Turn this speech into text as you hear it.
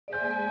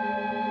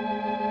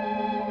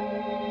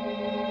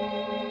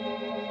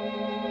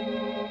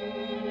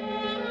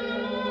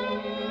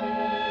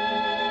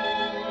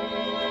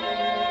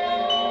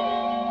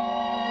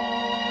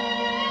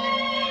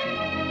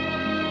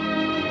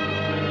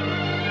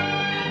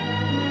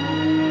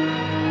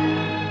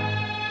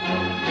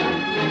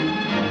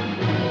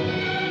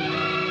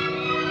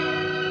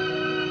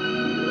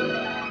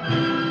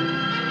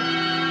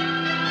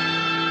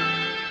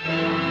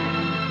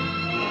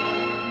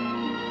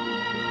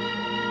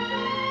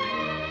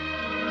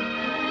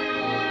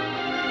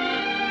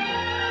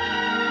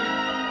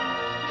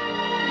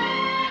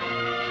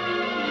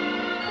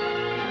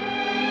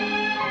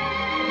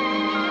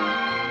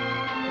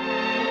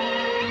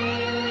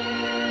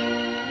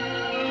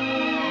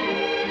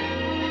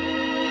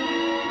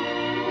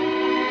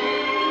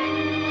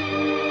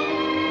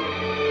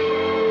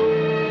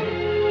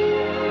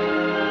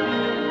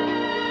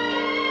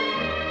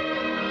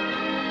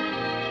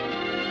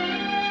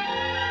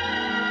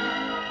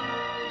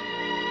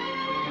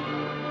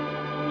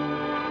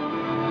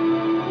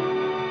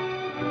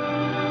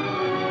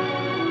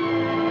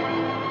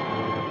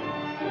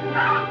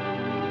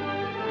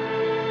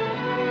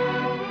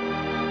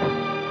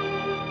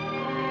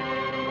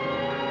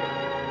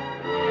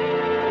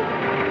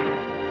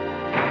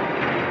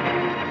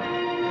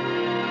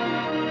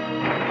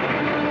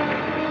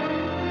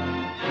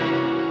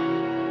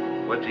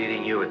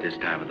do at this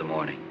time of the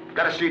morning?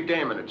 Gotta see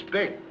Damon. It's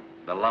big.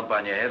 The lump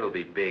on your head will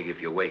be big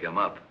if you wake him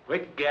up.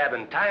 Quit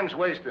gabbing. Time's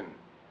wasting.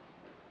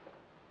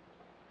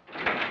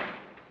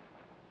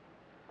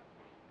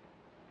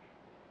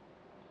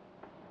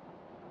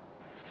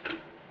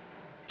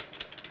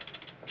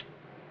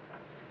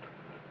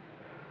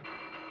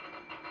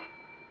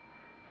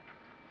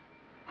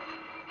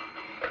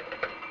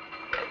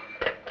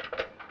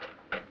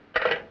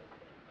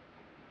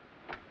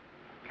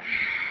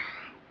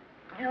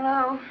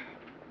 Hello?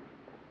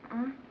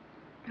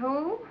 Who?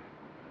 Oh,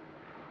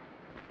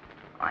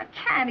 I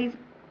can't. He's...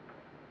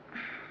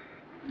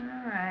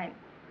 All right.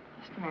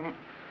 Just a minute.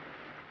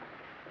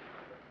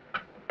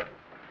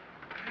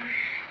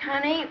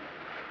 Honey?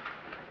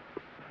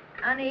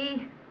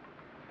 Honey?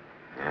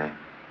 Huh?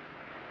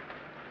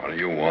 What do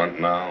you want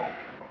now?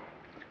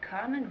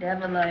 Carmen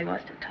Deverlay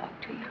wants to talk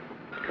to you.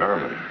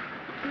 Carmen?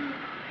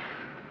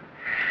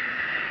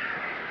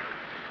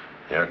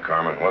 Yeah,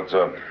 Carmen, what's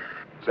up?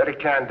 It's Eddie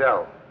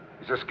Candell.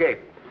 He's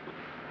escaped.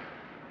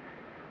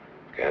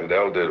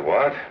 Candell did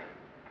what?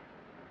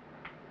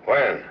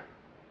 When?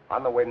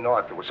 On the way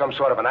north, there was some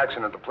sort of an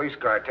accident at the police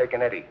car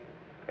taking Eddie.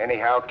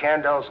 Anyhow,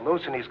 Candell's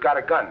loose and he's got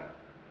a gun.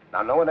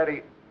 Now, knowing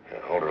Eddie... Yeah,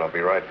 hold it, I'll be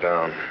right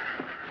down.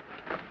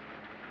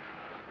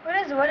 What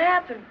is it? What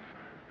happened?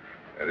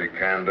 Eddie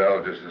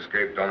Candell just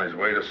escaped on his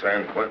way to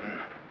San Quentin.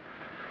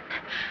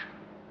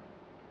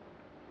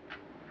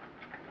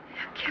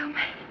 Kill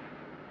me.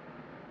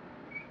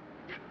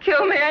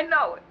 Kill me, I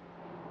know it.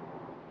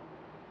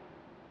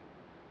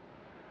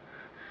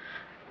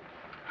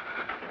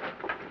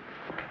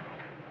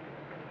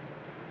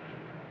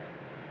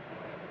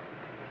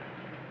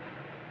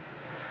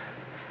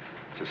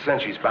 It's a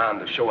cinch he's bound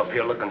to show up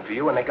here looking for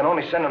you, and they can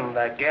only send him to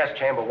that gas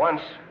chamber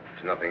once.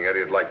 There's nothing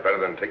Eddie'd like better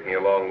than taking you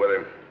along with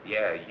him.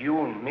 Yeah, you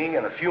and me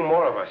and a few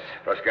more of us.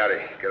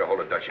 Frascati, get a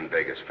hold of Dutch in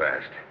Vegas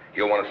fast.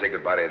 He'll want to say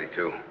goodbye to Eddie,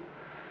 too.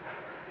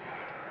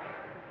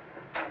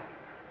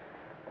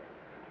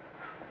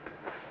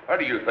 Where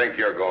do you think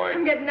you're going?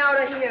 I'm getting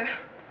out of here.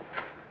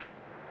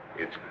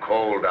 It's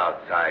cold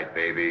outside,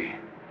 baby.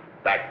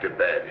 Back to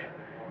bed.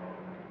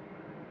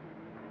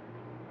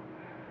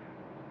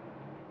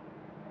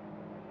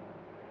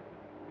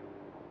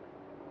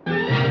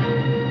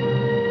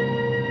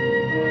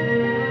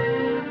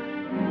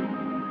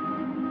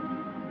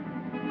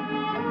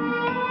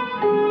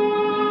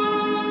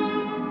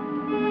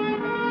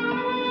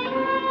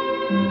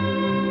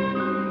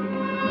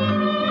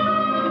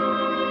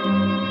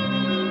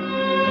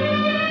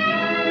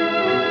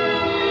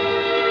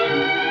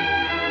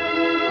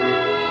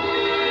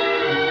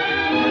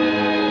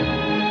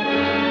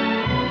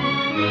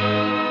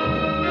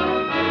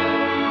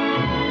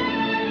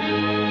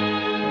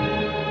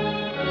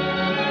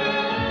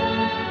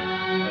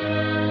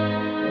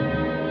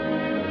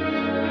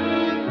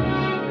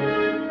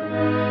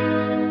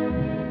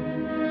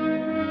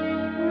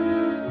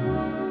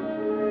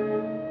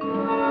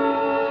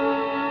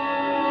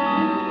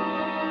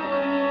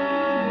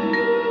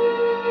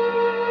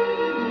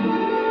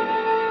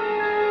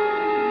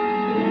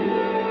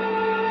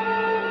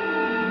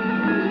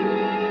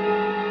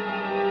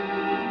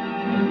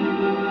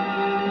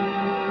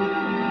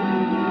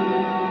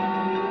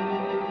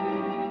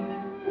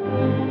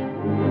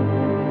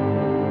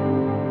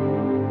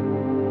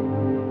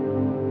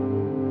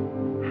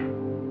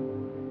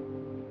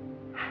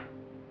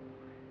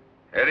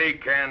 Eddie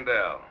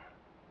Candell.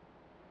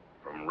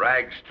 From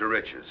rags to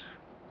riches.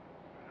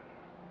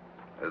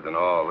 Isn't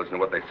all. Listen to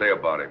what they say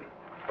about him.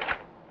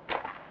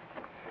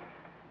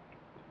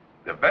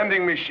 The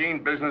vending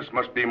machine business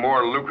must be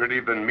more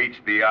lucrative than meets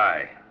the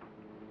eye.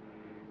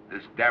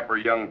 This dapper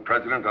young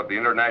president of the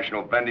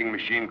International Vending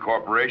Machine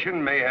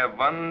Corporation may have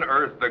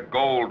unearthed a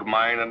gold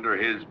mine under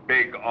his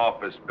big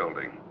office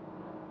building.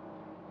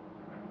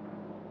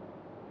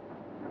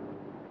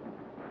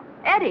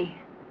 Eddie.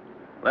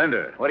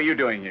 Linda, what are you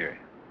doing here?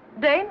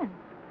 Damon.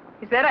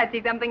 He said I'd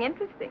see something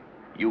interesting.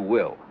 You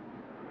will.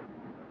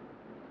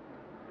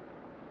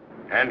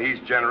 And he's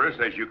generous,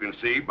 as you can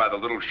see, by the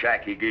little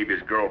shack he gave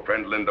his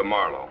girlfriend, Linda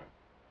Marlowe.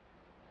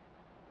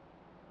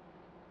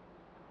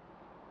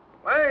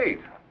 Wait,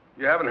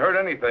 you haven't heard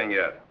anything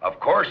yet. Of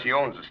course, he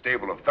owns a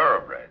stable of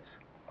thoroughbreds.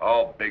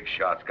 All big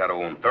shots got to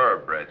own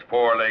thoroughbreds.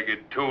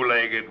 Four-legged,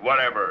 two-legged,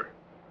 whatever.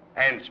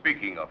 And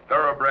speaking of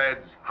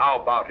thoroughbreds,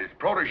 how about his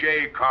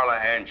protege, Carla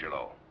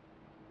Angelo?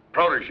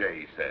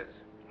 Protege, he says.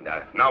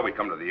 Now we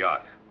come to the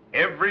yacht.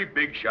 Every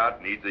big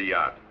shot needs a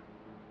yacht.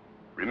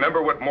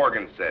 Remember what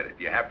Morgan said. If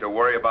you have to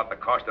worry about the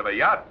cost of a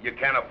yacht, you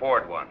can't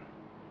afford one.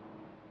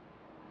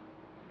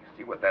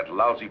 See what that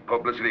lousy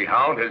publicity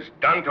hound has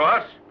done to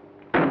us?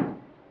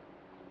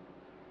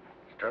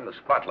 He's turned the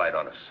spotlight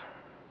on us.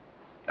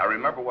 Now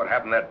remember what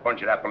happened to that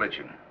bunch at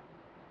Appalachian.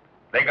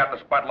 They got the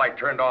spotlight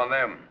turned on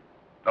them.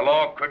 The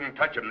law couldn't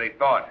touch them, they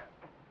thought.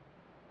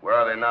 Where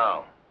are they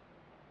now?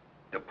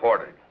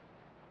 Deported.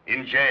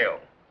 In jail.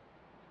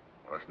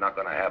 Well, it's not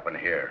going to happen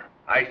here.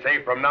 I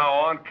say from now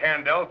on,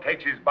 Candell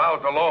takes his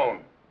bows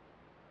alone.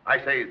 I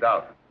say he's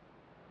out.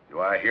 Do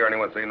I hear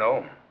anyone say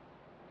no?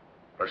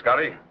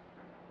 Frascati?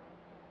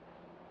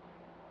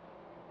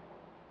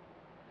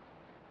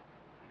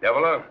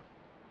 Devila?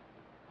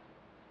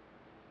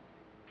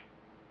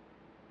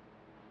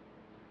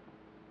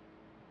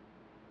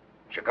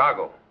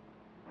 Chicago.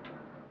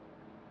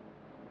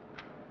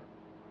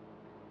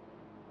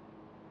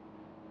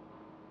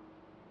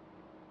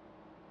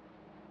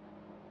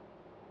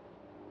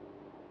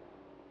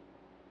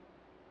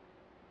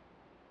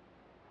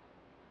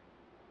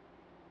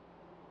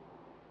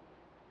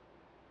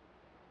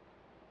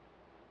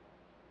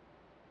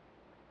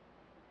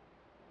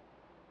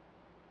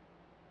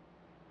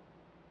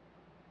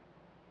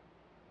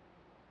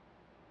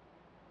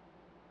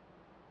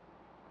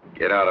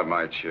 Get out of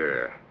my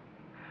chair.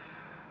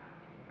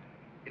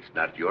 It's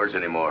not yours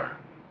anymore.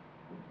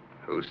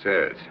 Who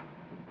says?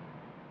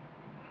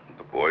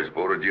 The boys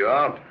voted you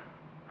out.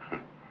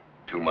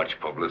 Too much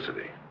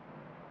publicity.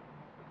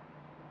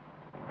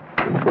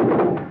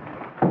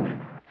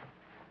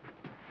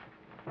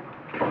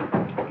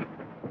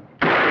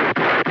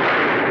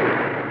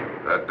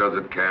 That does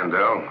it,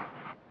 Candell.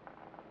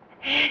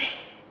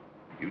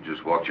 You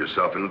just walked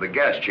yourself into the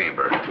gas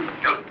chamber.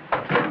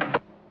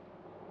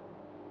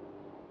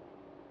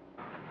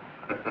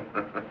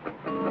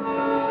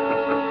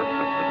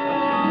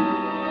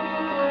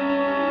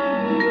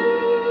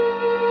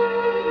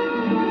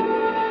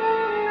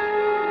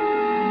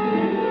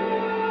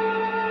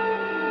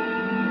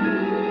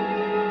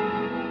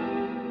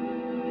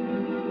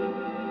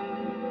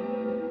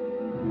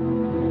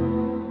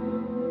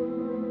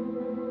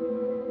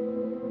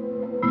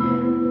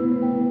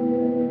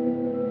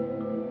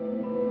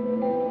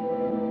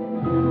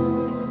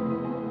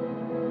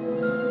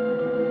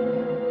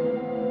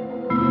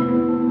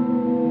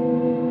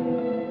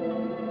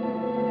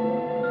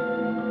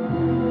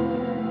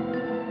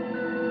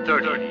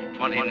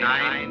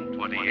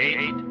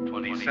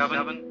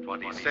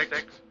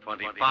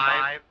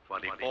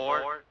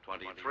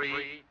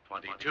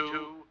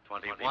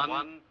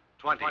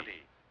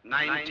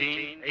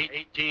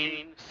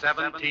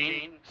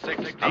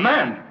 A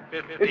man!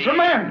 15, It's a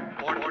man!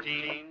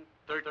 14,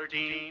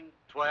 13,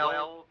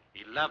 12,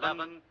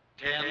 11,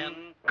 10,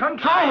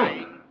 Control!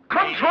 9,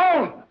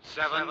 Control! 8,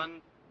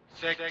 7,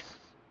 6,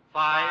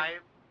 5,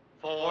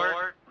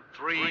 4,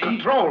 3,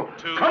 Control!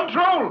 2,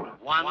 Control!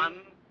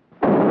 1.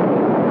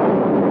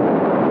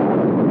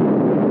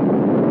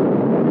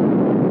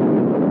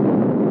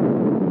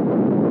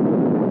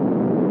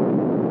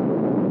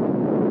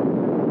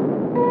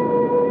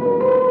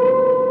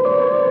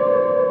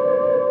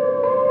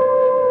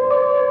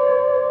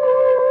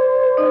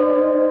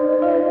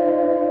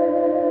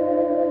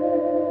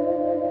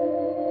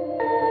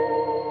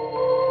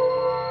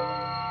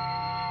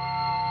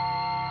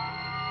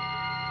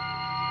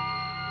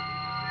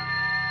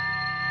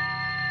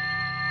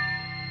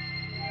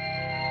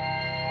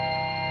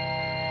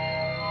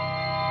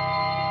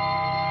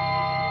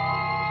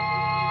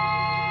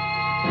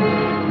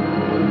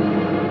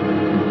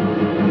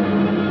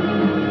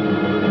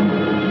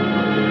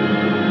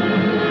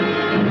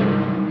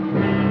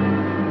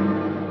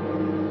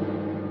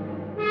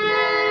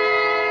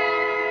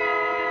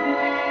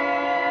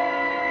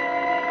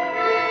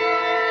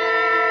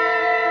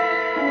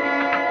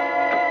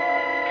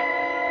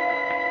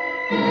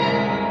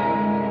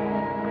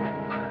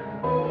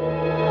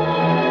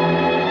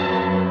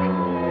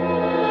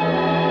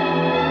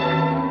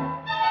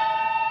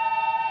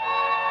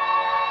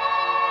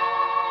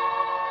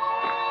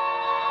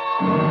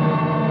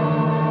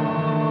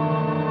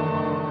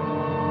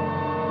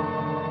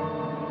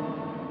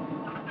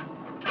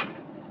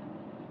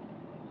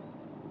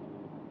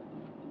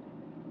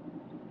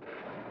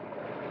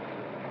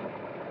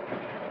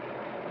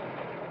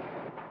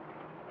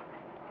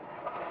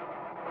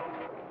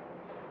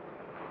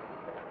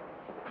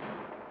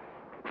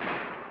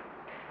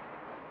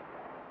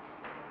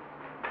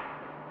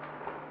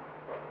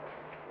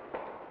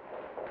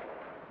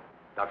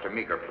 Dr.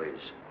 Meeker,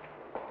 please.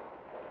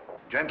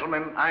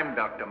 Gentlemen, I'm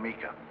Dr.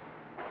 Meeker.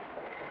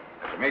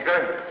 Dr.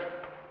 Meeker?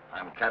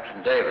 I'm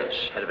Captain Davis,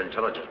 head of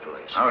intelligence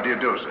police. How do you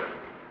do, sir?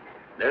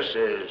 This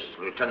is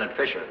Lieutenant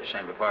Fisher, the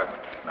same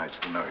department. Nice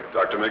to know you.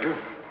 Dr. Meeker?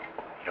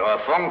 Your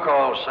phone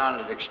call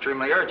sounded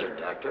extremely urgent,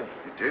 Doctor.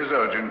 It is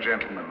urgent,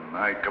 gentlemen.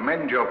 I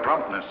commend your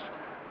promptness.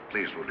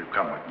 Please, will you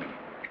come with me?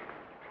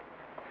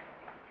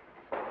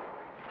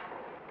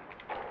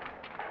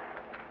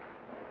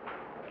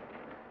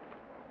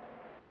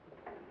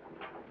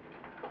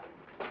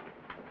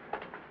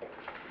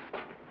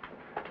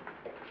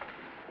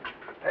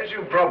 As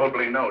you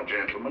probably know,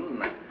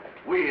 gentlemen,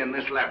 we in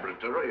this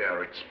laboratory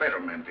are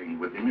experimenting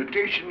with the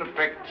mutation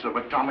effects of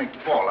atomic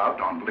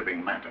fallout on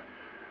living matter.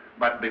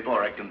 But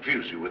before I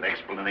confuse you with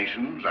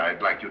explanations,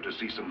 I'd like you to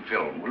see some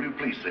film. Will you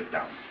please sit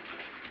down?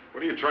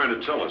 What are you trying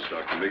to tell us,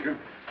 Dr. Meeker?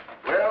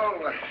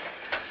 Well,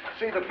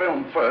 see the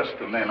film first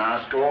and then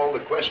ask all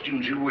the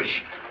questions you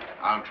wish.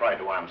 I'll try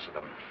to answer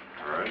them.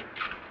 All right.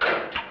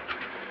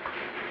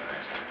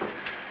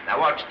 Now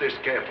watch this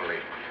carefully.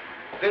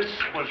 This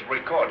was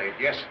recorded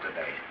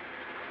yesterday.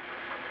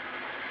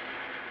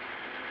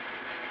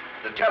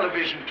 The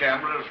television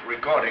cameras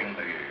recording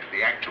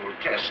the actual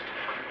test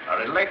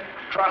are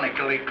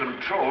electronically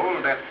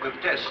controlled at the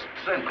test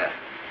center,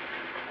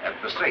 at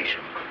the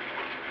station.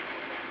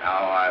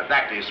 Now,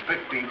 that is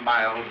 15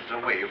 miles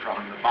away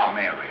from the bomb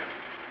area.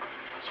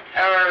 It's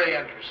very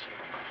interesting.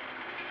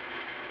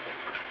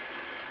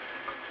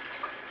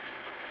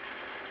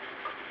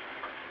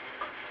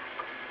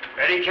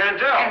 Eddie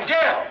Candell.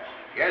 Randell!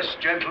 Yes,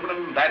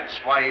 gentlemen, that's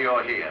why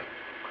you're here.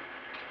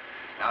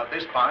 Now, at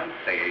this point,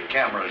 the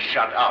camera's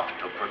shut off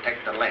to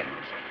protect the lens.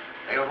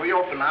 They'll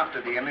reopen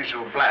after the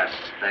initial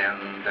blast,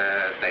 and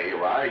there you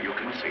are, you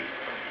can see.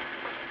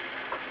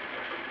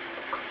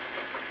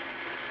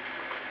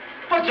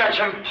 But that's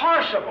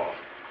impossible.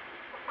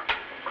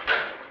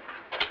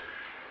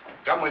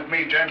 Come with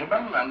me,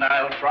 gentlemen, and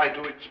I'll try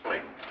to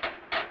explain.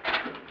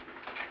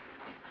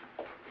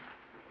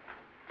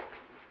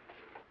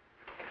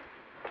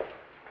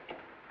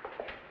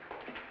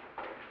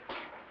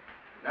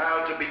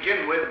 Now, to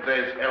begin with,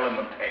 there's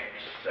element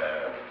X,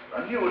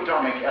 a new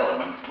atomic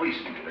element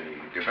recently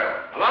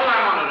developed. Well, all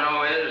I want to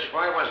know is,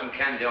 why wasn't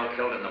Candell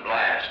killed in the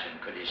blast,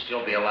 and could he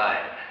still be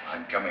alive?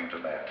 I'm coming to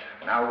that.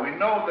 Now, we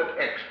know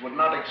that X would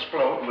not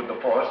explode with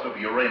the force of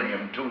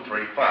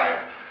uranium-235,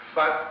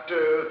 but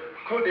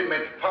could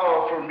emit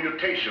powerful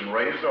mutation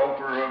rays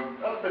over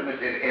a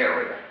limited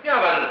area.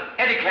 Yeah, but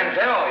Eddie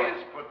Candell...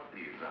 Please put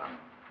these on.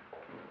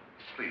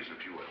 Please,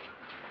 if you will.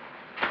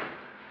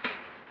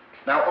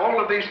 Now, all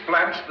of these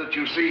plants that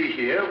you see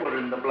here were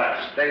in the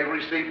blast. They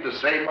received the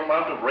same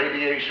amount of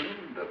radiation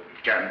that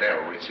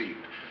Candell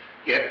received.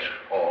 Yet,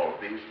 all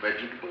these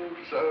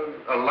vegetables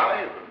are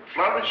alive and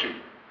flourishing.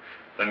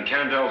 Then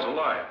Candell's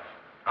alive,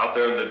 out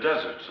there in the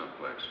desert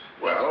someplace.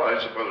 Well,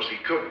 I suppose he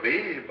could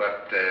be,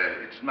 but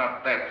it's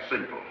not that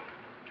simple.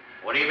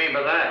 What do you mean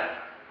by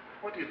that?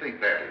 What do you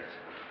think that is?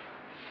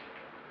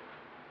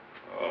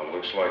 Oh,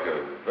 looks like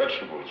a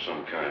vegetable of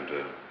some kind.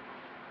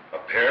 A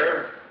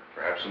pear,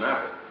 perhaps an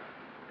apple.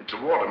 It's a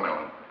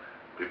watermelon.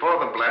 Before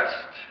the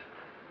blast,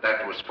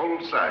 that was full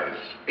size,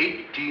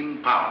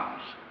 18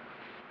 pounds.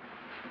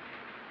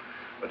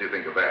 What do you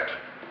think of that?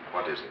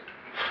 What is it?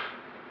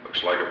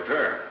 Looks like a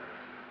pear.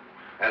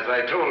 As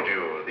I told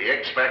you, the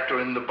X factor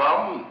in the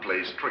bomb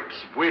plays tricks,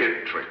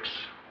 weird tricks.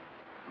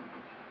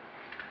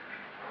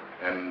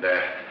 And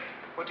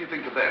what do you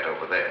think of that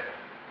over there?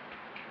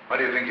 What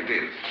do you think it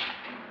is?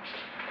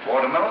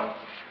 Watermelon?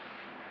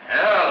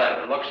 Well,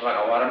 that looks like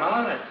a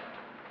watermelon.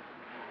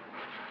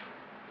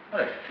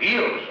 Well, it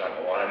feels like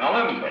a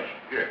watermelon, but...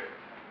 Yeah.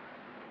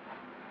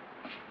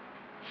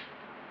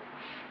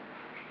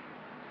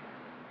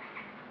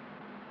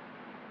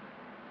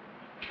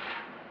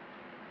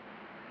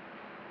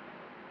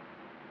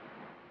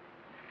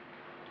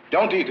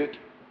 Don't eat it.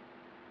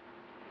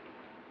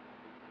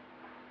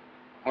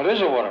 What is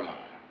a watermelon?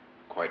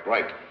 Quite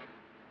right.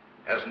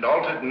 Hasn't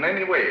altered in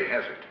any way,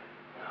 has it?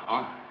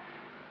 No.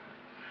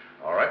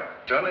 All right,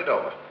 turn it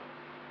over.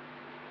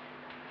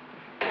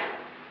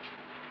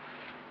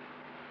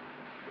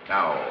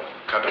 Now,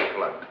 cut a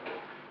plug.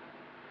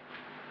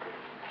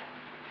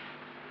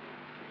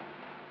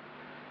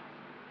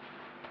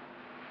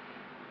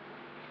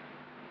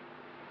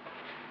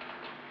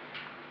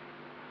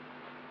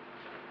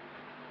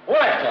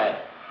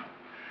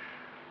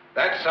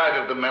 That side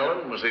of the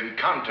melon was in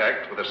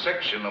contact with a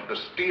section of the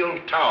steel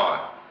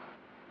tower.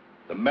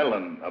 The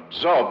melon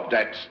absorbed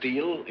that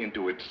steel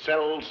into its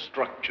cell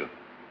structure.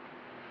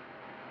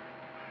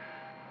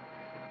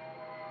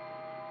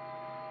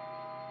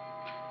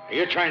 Are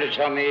you trying to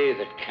tell me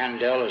that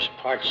Candell is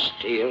part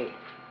steel?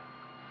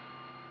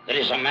 That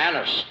he's a man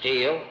of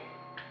steel?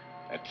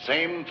 That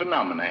same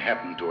phenomena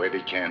happened to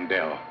Eddie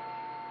Candell.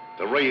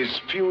 The rays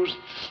fused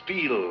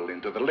steel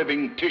into the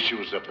living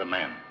tissues of the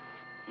man.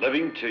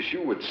 Living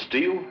tissue with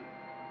steel?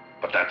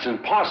 But that's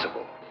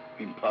impossible.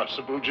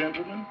 Impossible,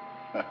 gentlemen?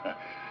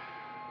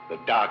 The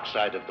dark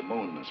side of the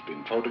moon has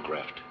been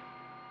photographed.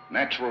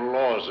 Natural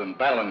laws and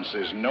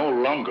balances no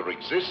longer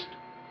exist.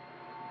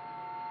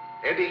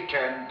 Eddie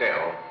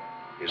Candell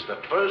is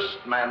the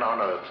first man on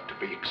Earth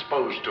to be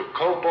exposed to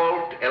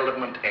cobalt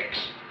element X.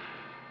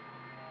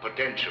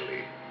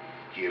 Potentially,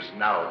 he is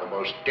now the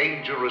most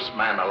dangerous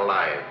man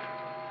alive,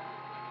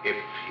 if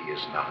he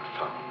is not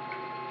found.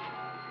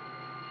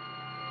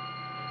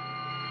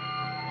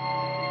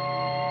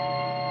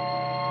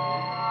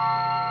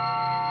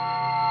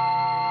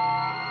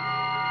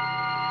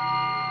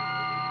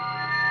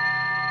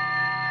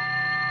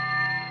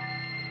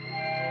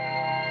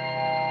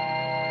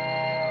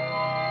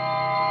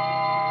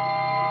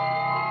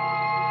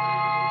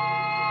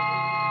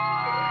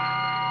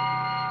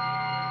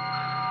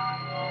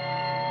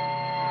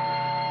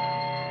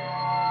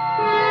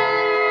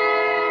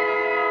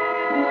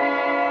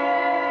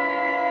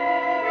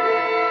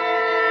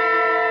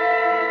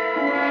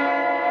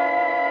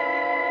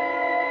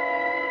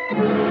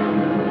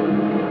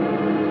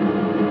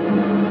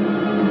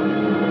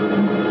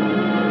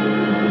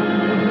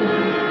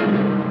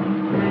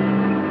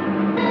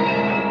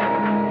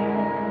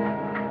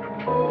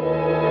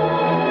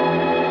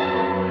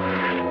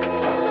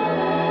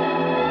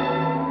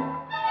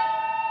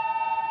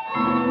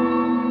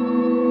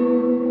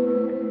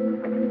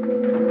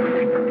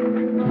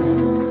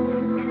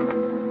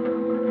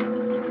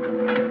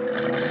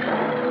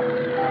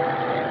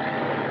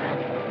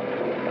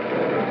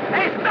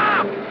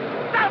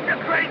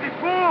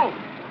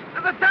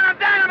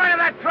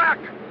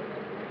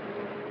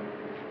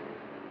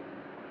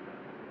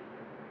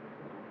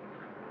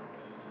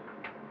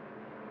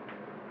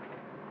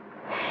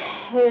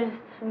 Here's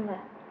to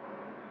Matt.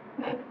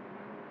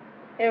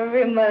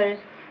 Every mother's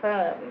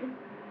son.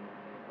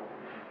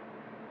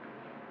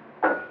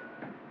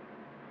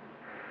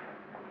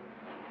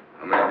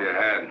 How many have you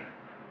had?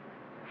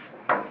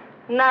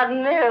 Not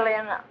nearly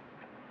enough.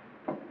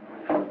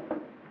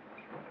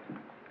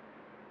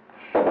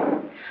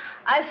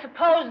 I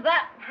suppose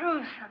that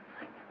proves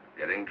something.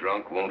 Getting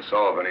drunk won't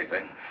solve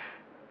anything.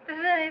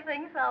 Does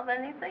anything solve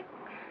anything?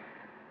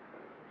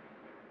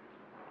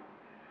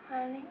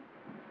 Honey?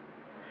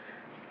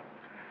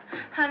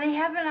 Honey,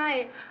 haven't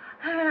I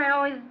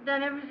always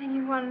done everything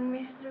you wanted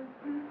me to do?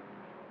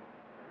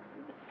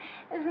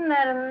 Isn't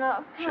that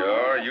enough?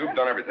 Sure, you've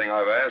done everything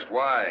I've asked.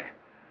 Why?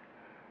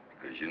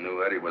 Because you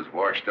knew Eddie was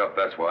washed up,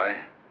 that's why.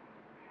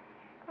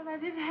 But I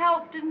did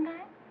help, didn't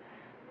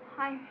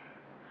I?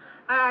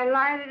 I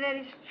lied at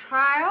Eddie's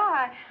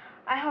trial.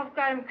 I helped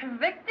got him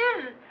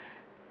convicted.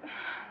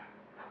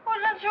 Oh,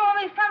 don't you owe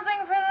me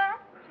something for that?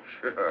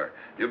 Sure,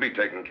 you'll be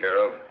taken care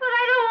of. But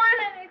I don't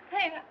want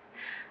anything.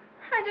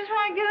 I just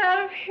want to get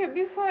out of here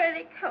before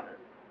Eddie comes.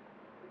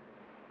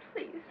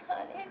 Please,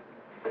 honey.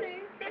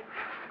 Please.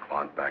 Go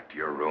on back to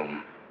your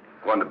room.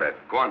 Go on to bed.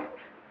 Go on.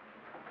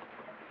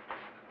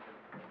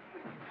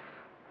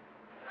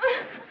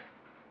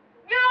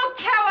 You don't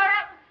care what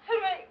happens to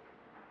me.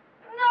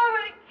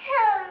 Nobody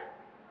cares.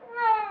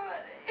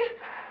 Nobody.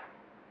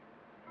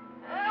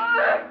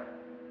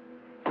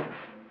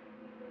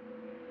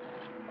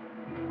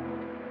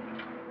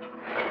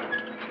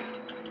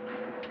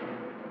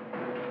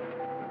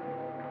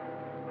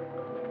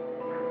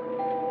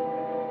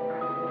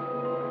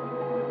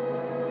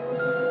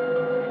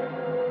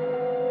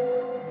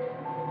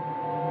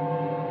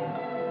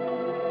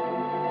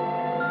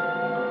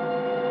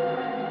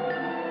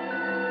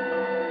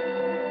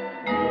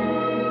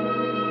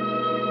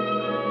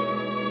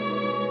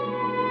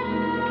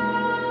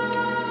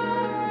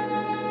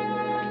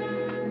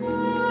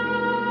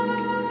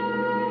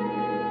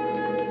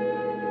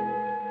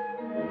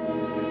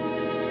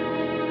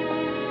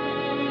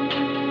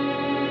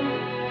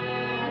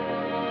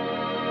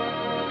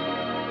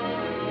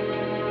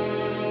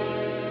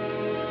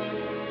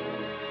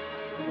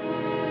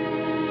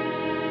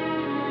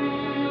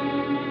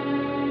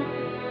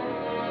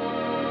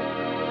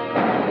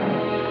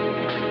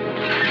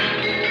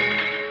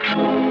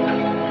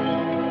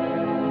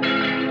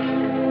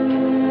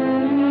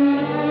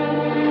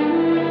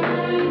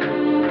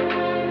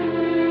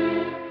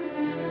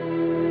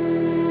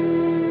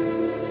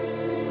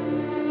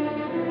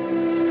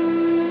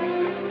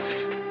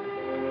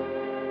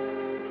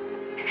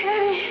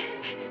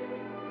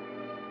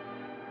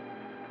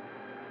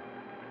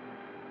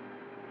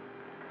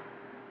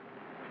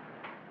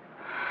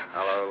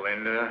 Hello,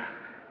 Linda.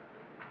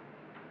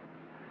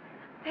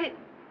 They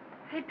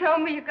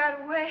told me you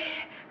got away.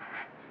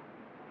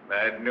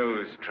 Bad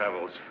news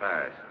travels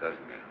fast, doesn't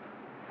it?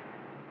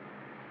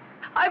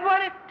 I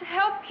wanted to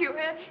help you,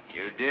 Eddie.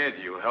 You did.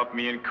 You helped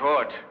me in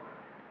court.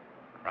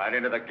 Right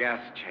into the gas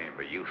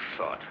chamber, you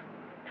thought.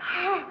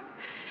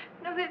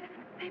 No, they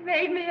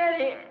made me,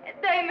 Eddie,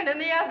 Damon, and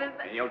the others.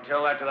 And you'll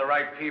tell that to the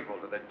right people,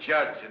 to the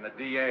judge and the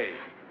DA.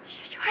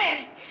 Sure,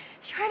 Eddie.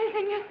 Sure,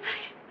 anything you say.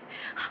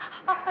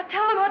 I'll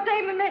tell them how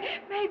Damon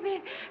made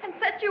me and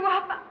set you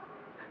up.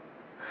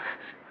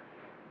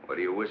 What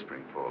are you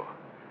whispering for?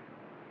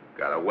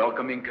 Got a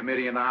welcoming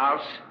committee in the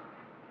house?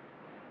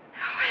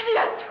 Oh, Eddie,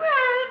 I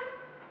swear it.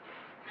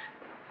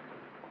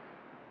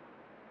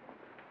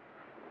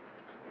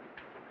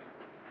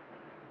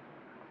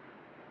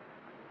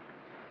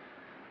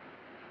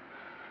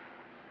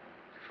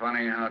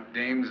 Funny how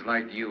dames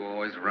like you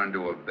always run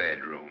to a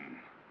bedroom.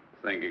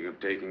 Thinking of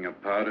taking a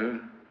powder?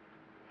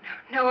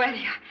 No,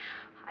 Eddie.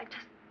 I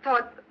just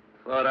thought...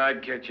 Thought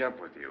I'd catch up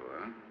with you,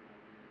 huh?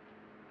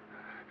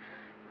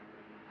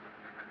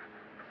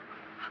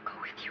 I'll go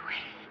with you,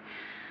 Eddie.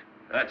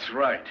 That's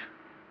right.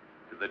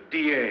 To the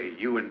DA,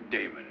 you and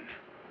Damon.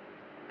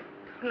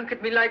 Don't look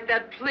at me like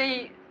that,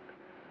 please.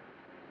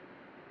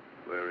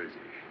 Where is he?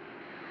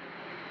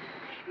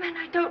 Damon,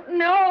 I don't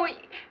know.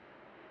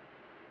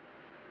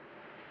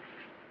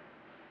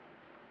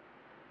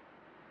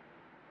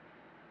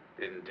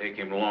 Didn't take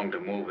him long to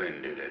move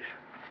in, did it?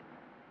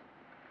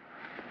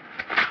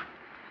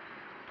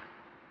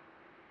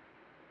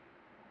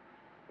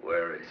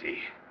 Where is he?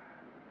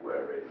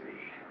 Where is he?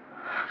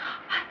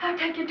 I'll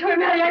take you to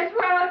him, Eddie. I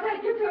swear I'll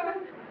take you to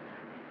him.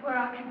 Where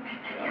I'll confess,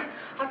 Eddie.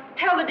 I'll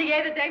tell the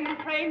DA that Damon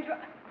framed you.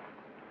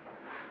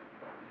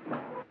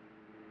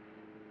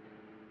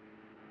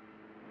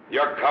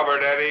 You're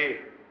covered, Eddie.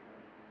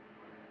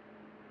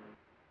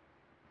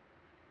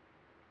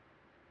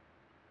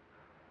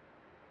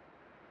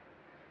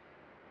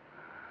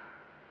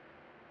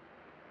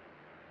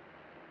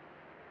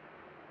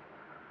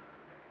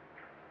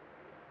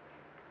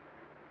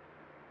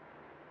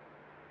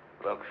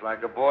 Looks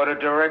like a board of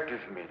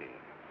directors meeting.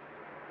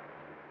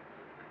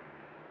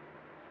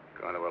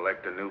 Going to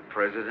elect a new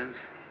president?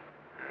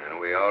 And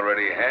we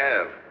already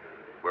have.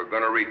 We're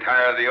going to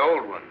retire the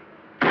old one.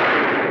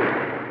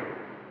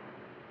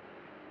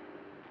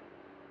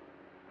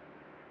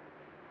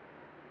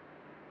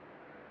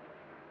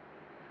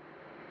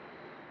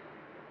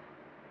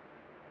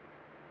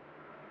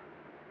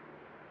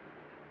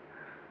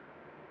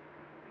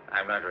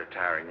 I'm not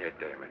retiring yet,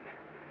 Damon.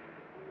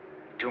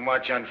 Too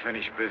much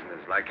unfinished business,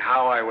 like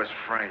how I was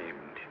framed.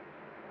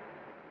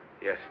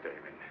 Yes, Damon.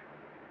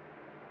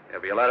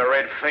 There'll be a lot of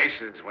red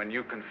faces when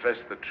you confess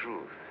the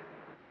truth.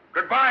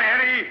 Goodbye,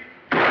 Eddie!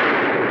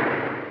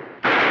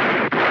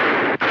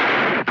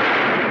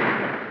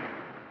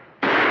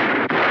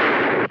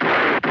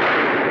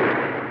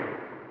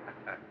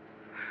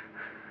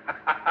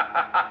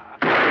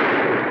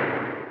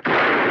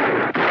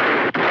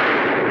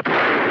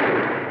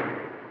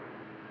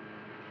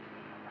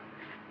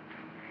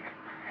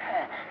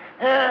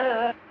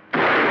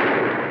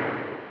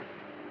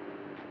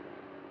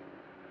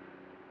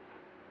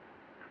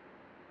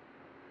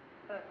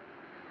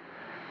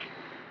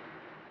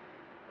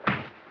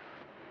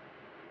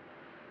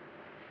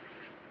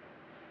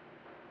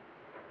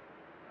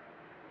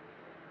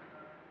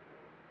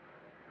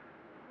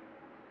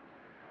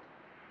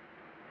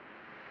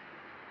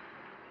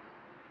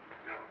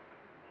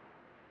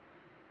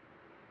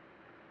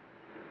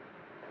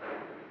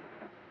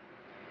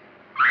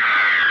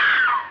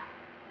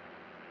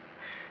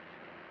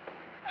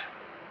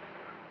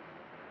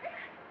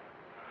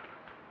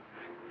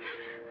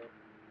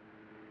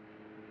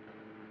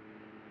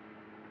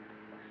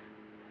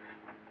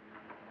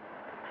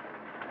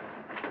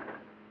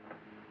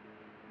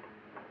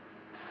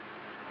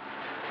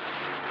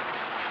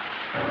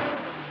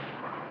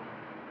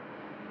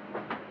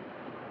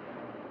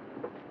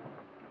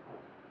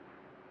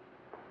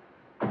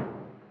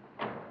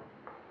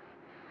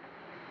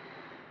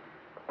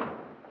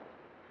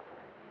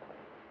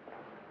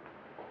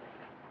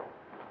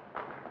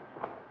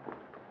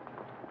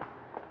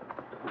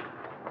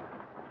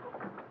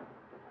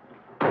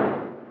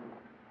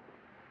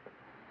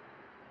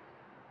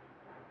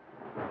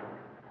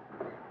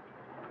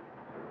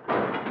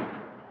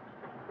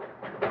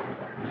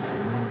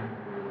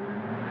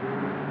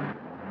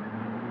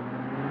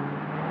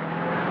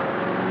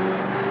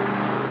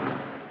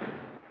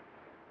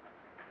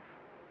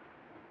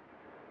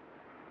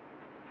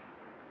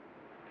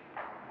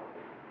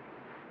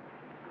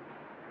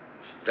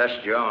 Gus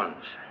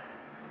Jones.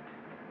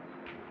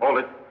 Hold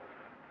it.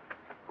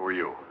 Who are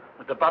you?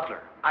 The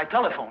butler. I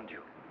telephoned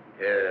you.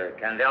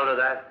 Candell do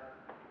that?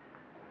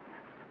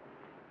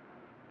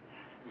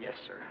 Yes,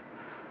 sir.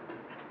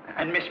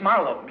 And Miss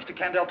Marlowe. Mr.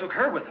 Candell took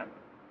her with him.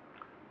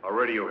 Our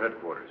radio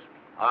headquarters.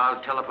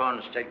 I'll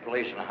telephone State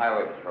Police and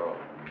Highway Patrol.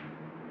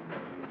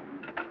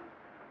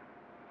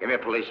 Give me a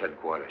police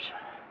headquarters.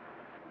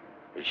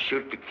 It's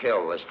shoot to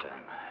kill this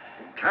time.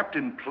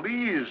 Captain,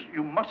 please,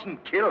 you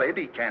mustn't kill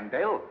Eddie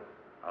Candell.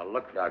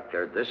 Look,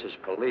 Doctor, this is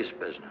police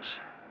business.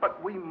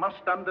 But we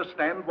must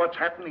understand what's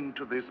happening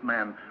to this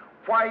man.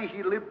 Why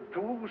he lived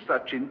through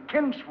such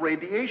intense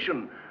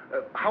radiation.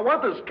 How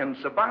others can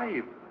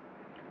survive.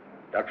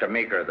 Dr.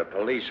 Meeker, the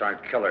police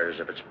aren't killers.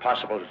 If it's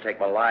possible to take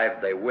them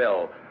alive, they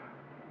will.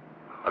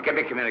 Give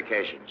me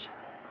communications.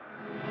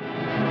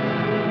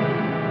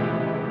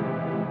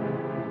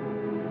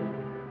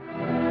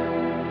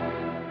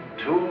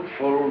 2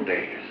 full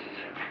days.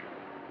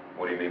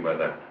 What do you mean by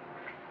that?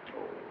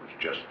 Oh, I was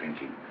just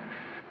thinking.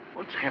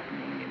 What's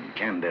happening in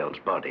Candell's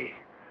body?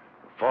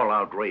 The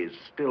fallout rays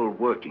still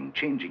working,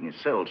 changing his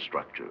cell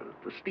structure.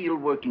 The steel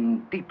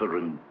working deeper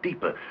and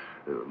deeper,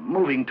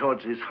 moving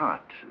towards his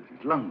heart,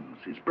 his lungs,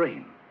 his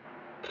brain.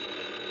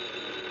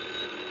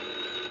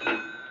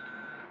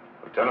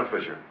 Lieutenant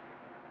Fisher.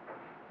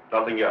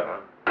 Nothing yet,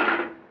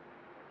 huh? 2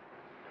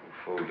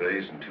 full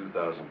days and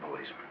 2,000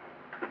 policemen.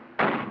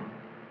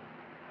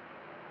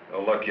 No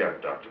luck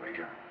yet, Dr.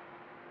 Meeker.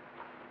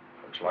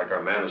 Looks like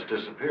our man has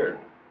disappeared.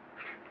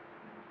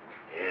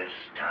 Yes,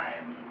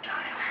 time.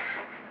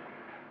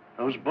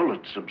 Those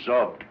bullets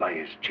absorbed by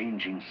his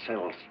changing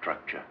cell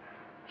structure,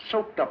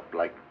 soaked up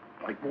like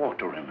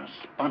water in a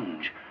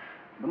sponge.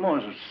 The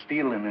more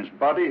steel in his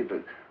body,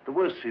 the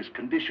worse his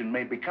condition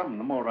may become,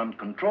 the more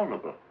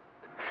uncontrollable.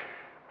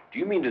 Do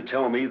you mean to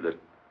tell me that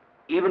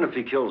even if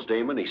he kills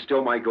Damon, he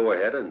still might go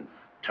ahead and...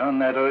 Turn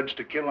that urge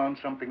to kill on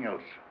something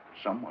else.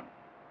 Someone.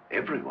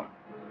 Everyone.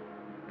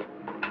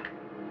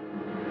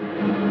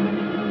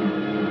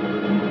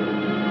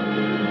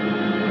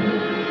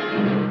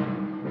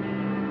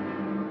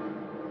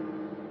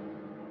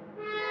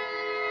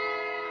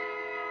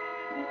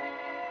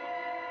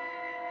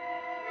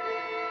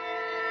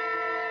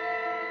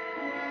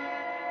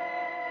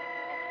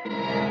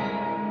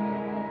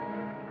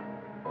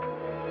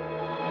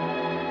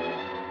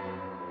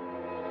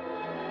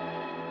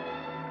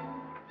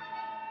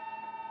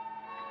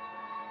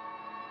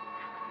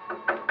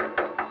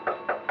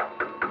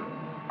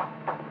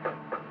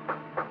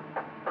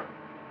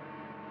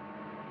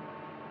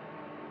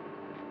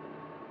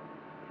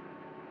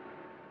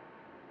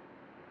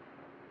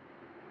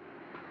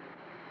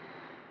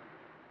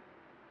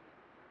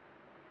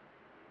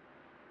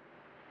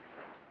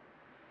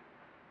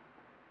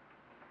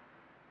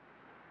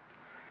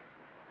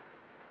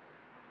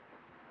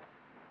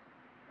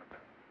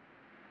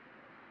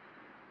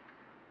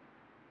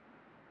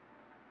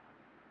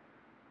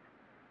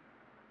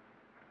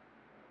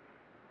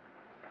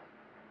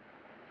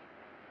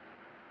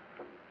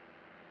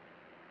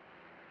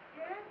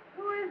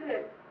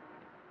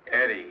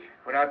 Eddie,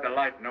 put out the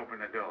light and open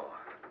the door.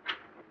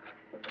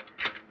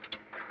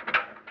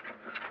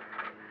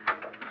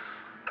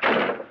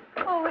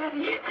 Oh,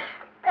 Eddie.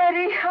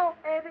 Eddie, oh,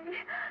 Eddie.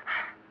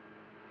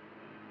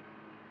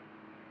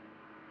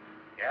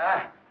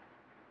 Yeah?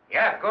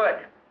 Yeah, good.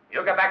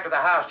 You get back to the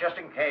house just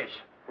in case.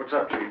 What's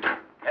up, Chief?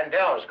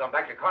 Randell's gone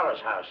back to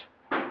Carter's house.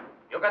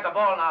 You get the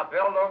ball now,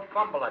 Bill. Don't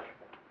fumble it.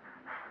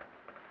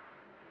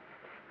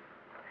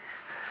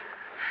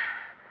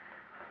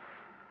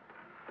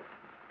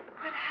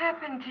 What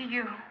happened to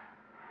you?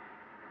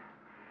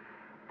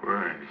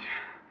 Burns.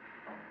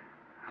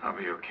 I'll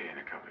be okay in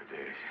a couple of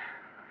days.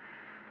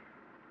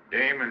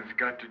 Damon's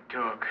got to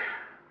talk.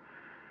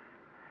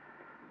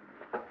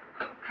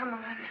 Oh, come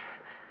on.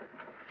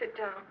 Sit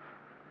down.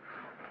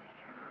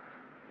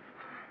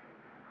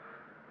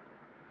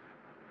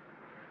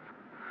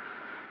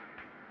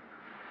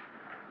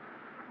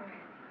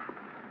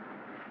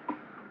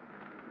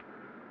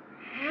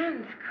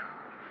 Hands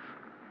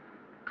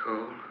cold.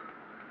 Cold?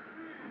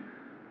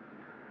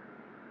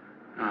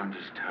 No, I'm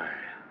just tired.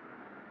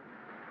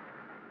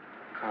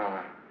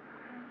 Carla,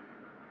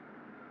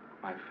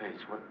 my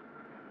face,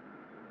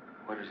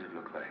 what does it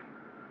look like?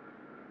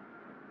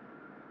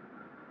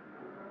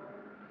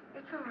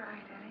 It's all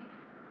right, Eddie.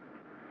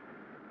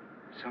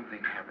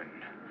 Something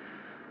happened.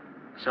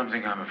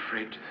 Something I'm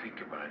afraid to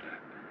think about.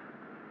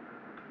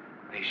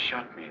 They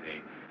shot me.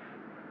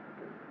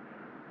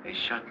 They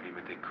shot me,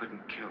 but they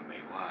couldn't kill me.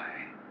 Why?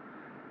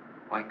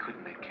 Why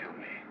couldn't they kill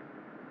me?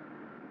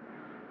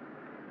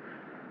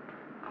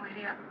 Oh,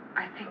 Eddie,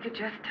 I think you're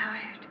just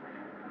tired.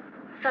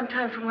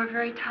 Sometimes when we're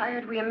very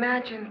tired, we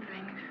imagine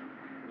things.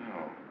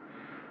 No.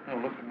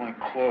 No, look at my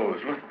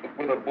clothes. Look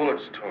where the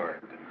bullets tore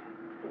at them.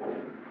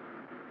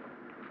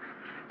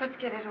 Let's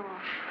get it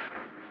off.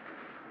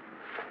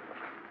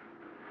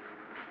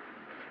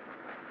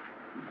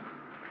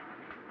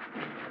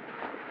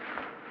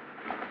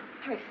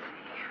 Let me see.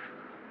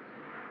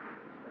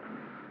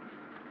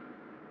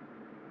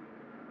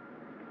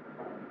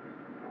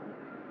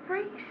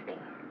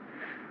 Freezing.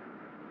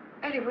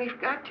 Eddie, we've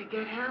got to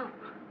get help.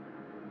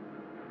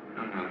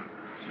 No.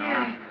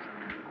 Yes.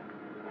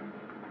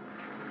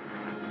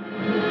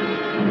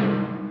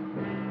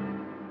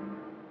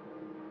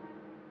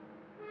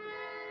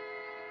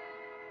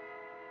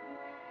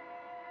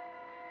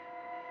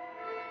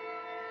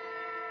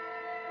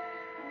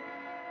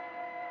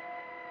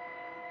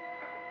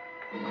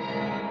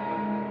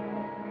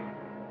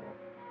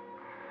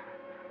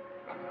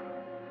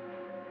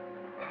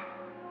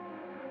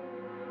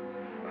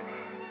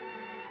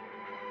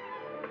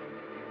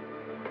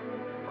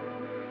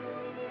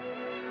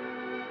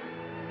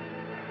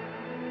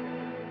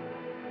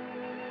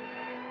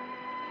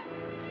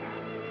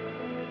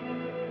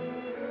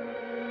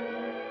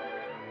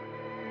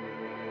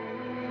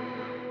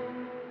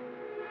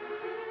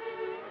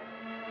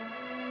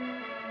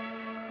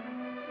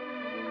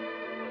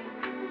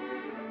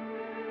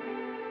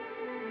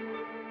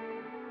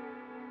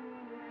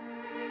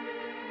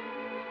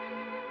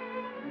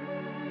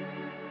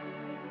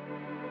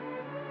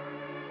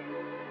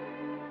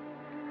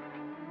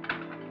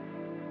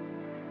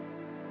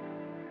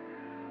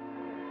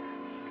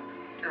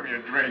 Give me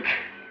a drink.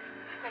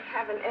 I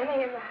haven't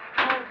any in the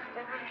house,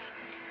 darling.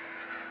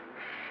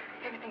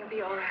 Everything will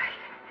be all right.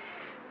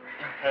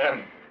 Your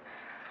hand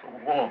so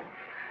warm.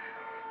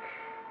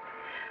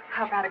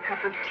 How about a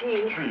cup of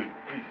tea? Please,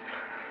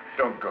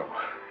 don't go.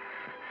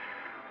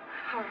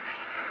 All right.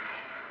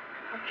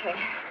 Okay.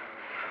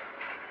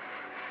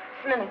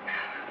 Just a minute now.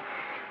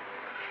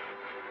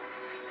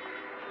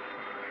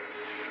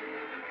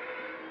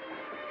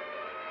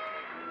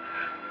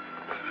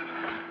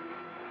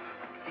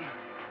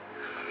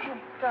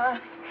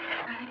 Darling.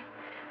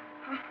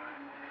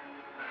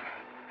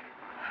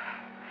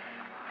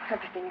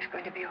 Everything is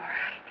going to be all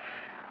right.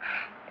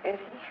 Eddie.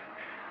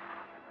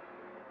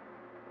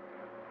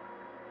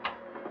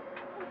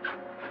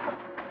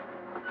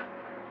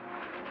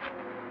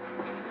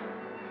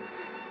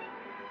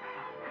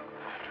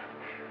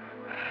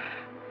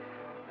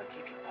 I'll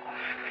keep you warm.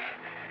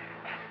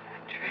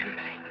 Stop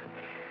trembling.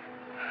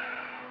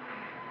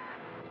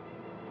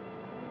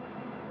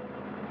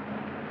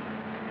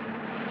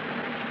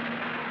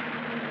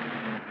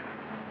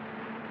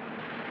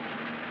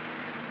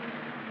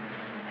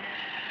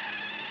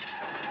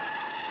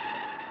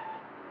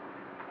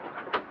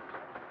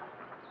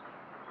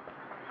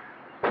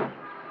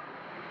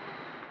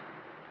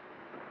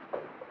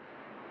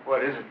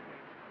 What is it?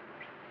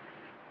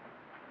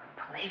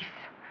 Police.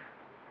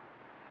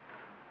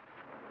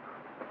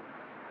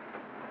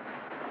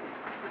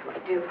 What do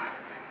I do?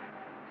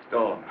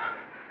 Stall him.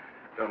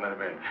 Don't let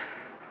him in.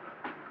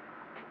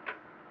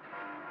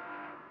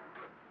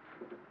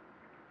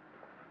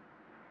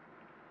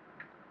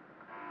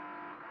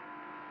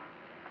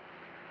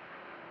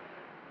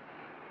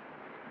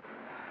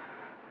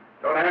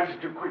 Don't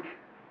answer too quick.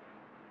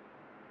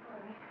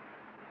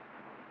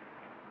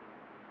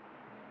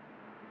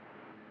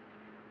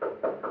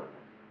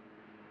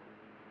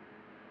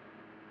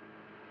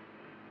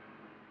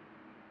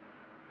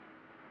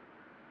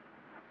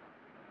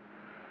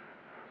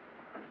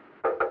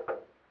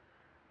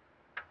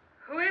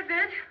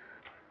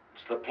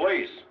 the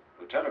police.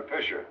 Lieutenant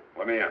Fisher.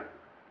 Let me in.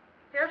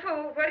 Yes,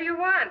 well, what do you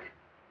want?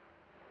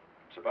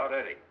 It's about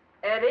Eddie.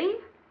 Eddie?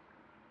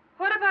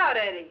 What about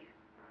Eddie?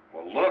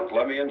 Well, look,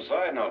 let me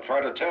inside and I'll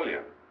try to tell you.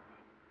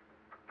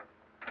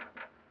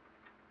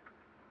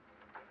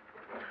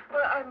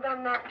 Well,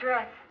 I'm not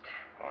dressed.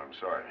 Oh, I'm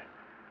sorry.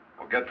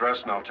 Well, get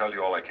dressed and I'll tell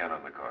you all I can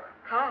on the car.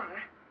 Car?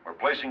 We're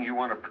placing you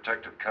under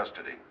protective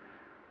custody.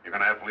 You're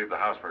going to have to leave the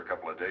house for a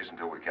couple of days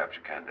until we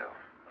capture Candell.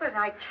 But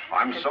I can't.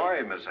 I'm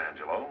sorry, Miss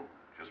Angelo.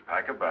 Just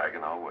pack a bag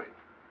and I'll wait.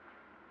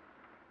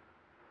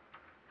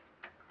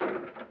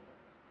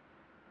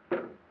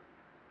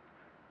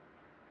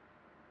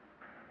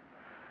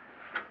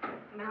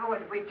 Now what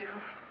do we do?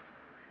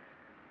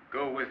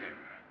 Go with him.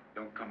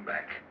 Don't come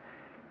back.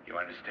 You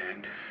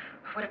understand?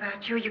 What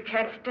about you? You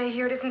can't stay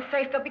here. It isn't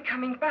safe. They'll be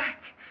coming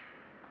back.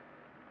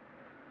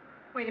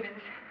 Wait a minute.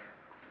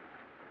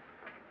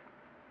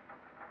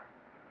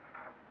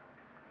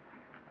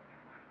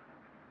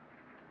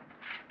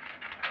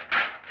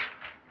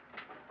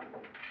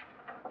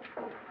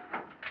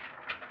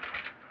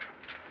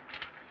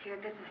 Here,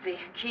 this is the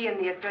key and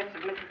the address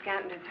of Mrs.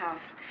 Ganton's house.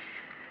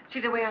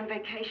 She's away on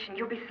vacation.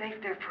 You'll be safe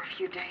there for a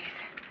few days.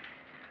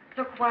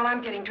 Look, while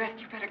I'm getting dressed,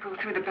 you better go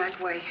through the back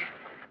way.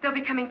 They'll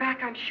be coming back,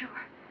 I'm sure.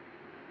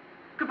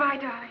 Goodbye,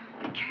 darling.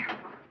 Be careful.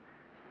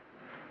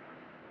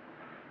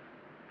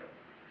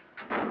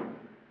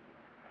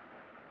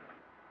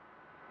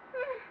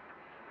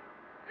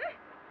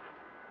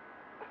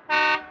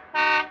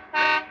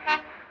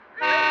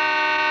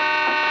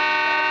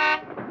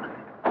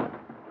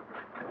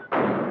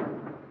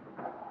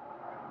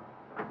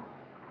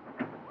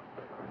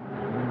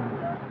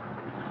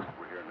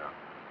 We're here now.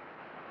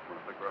 I'm going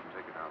to pick her up and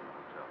take her down to the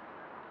hotel.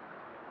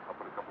 I'll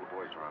put a couple of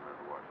boys around there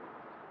to watch her.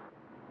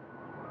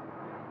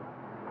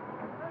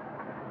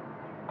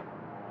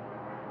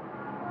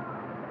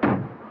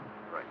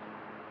 Right.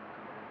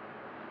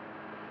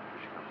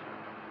 Here she comes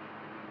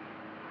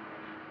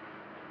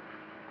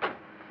now.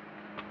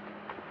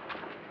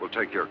 We'll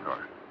take your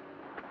car.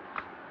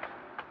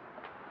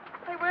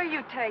 Hey, where are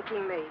you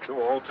taking me? To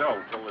a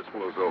hotel until this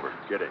blows over.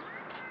 Get in.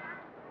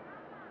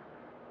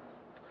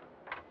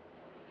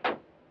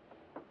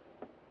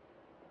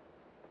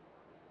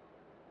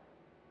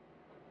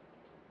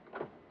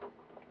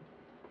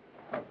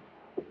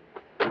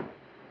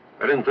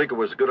 I didn't think it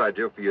was a good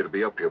idea for you to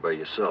be up here by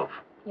yourself.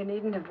 You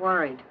needn't have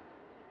worried.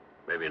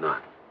 Maybe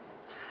not.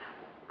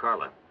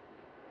 Carla,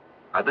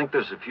 I think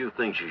there's a few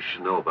things you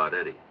should know about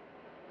Eddie.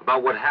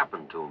 About what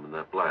happened to him in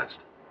that blast.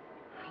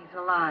 He's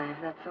alive.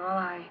 That's all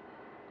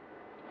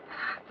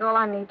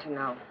I need to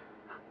know.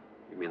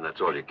 You mean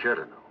that's all you care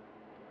to know?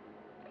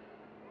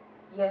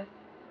 Yes.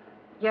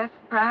 Yes,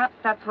 perhaps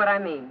that's what I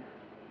mean.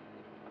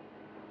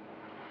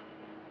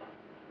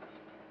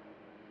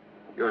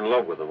 You're in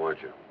love with him,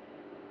 aren't you?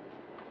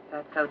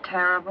 That's so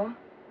terrible.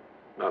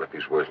 Not if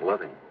he's worth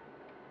loving.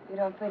 You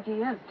don't think he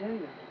is, do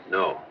you?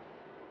 No.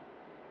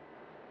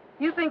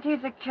 You think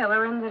he's a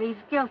killer and that he's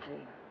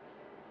guilty.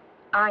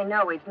 I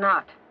know he's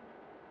not.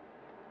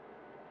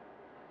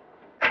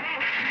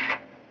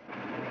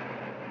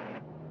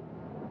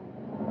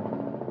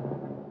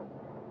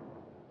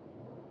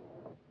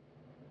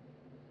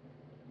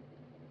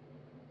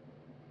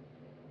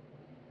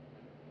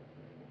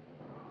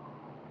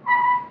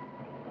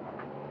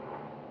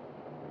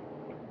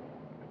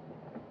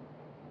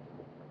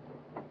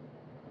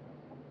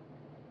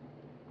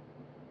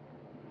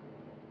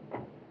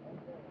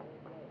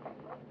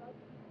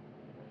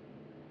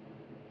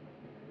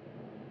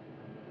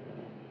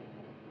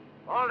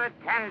 Hold it,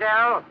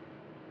 Candell.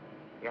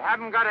 You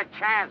haven't got a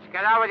chance.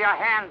 Get out with your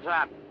hands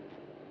up.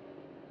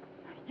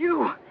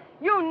 You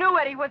knew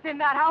Eddie was in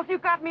that house. You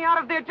got me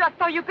out of there just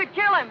so you could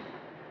kill him.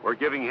 We're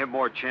giving him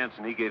more chance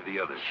than he gave the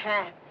others.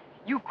 Chance?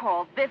 You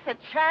call this a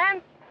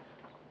chance?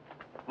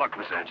 Look,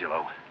 Miss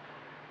Angelo.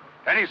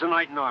 Eddie's a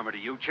knight in armor to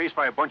you, chased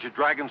by a bunch of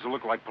dragons who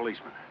look like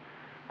policemen.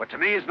 But to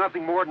me, he's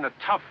nothing more than a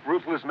tough,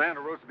 ruthless man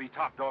who rose to be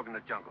top dog in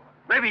the jungle.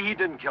 Maybe he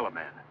didn't kill a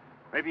man.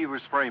 Maybe he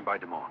was framed by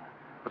Damone.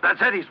 But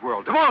that's Eddie's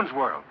world, Damone's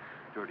world.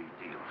 Dirty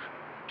deals.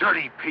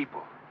 Dirty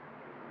people.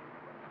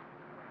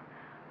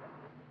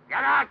 Get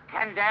out,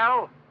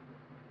 Candell.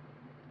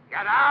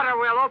 Get out or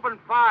we'll open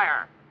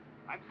fire.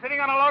 I'm sitting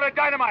on a load of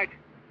dynamite.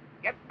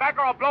 Get back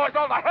or I'll blow us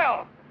all to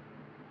hell.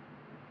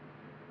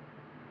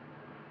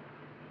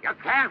 You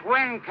can't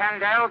win,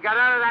 Candell. Get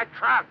out of that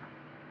truck.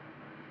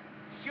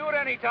 Shoot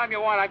any time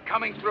you want. I'm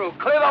coming through.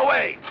 Clear the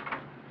way.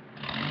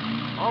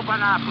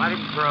 Open up. Let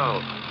him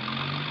through.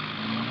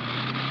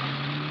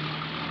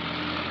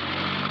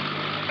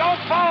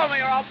 Don't follow me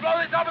or I'll blow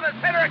this up in the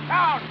center of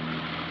town.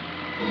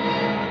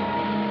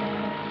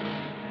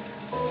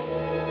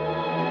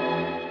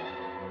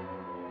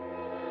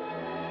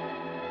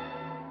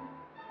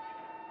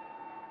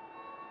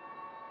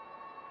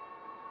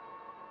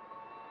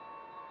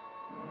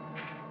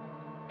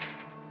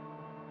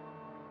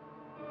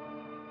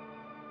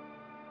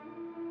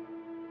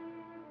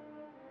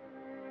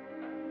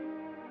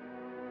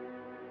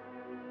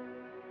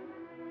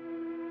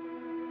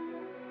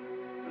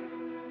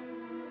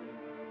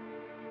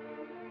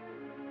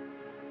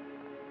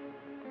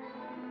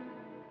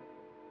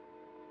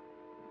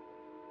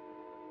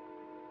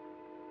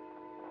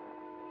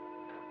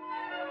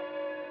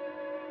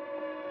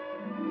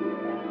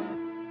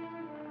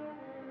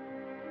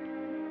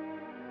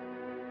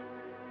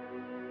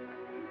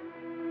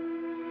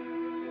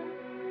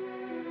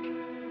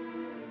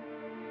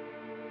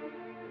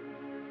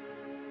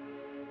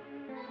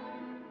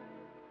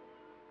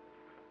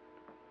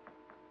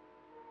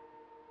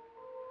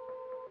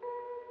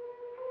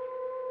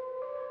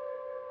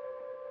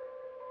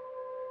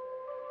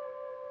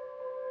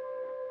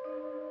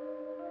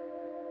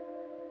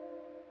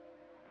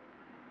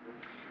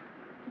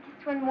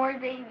 Just one more,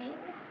 baby.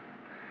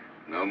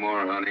 No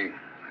more, honey.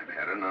 I've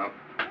had enough.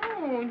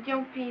 Oh,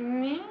 don't be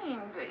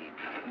mean,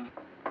 baby.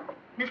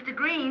 Mr.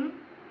 Green?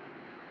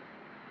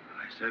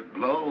 I said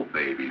blow,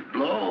 baby,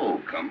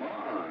 blow. Come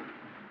on.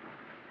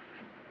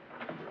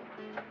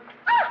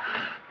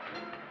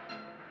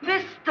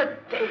 Mr.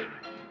 Damon.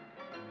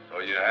 So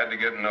you had to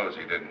get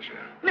nosy, didn't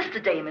you?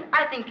 Mr. Damon,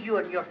 I think you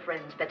and your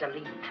friends better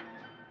leave.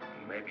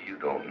 Maybe you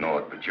don't know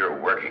it, but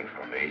you're working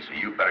for me, so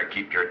you better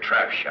keep your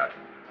trap shut.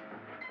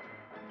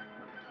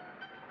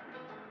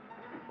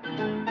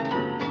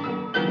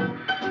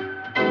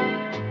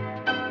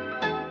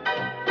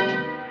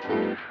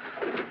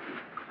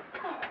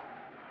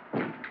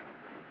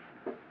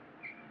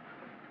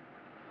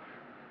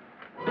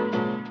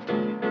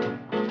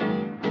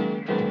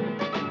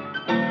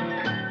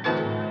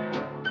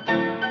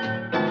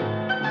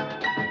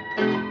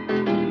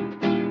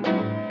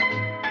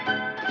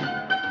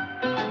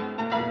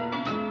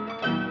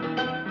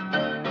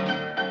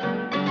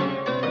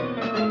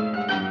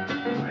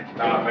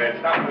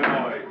 Stop the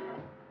noise.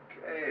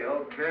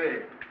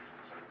 Okay.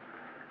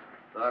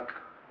 Doc,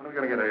 when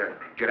are we gonna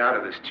get out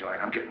of this joint?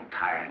 I'm getting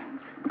tired.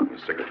 I'm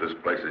as sick of this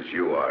place as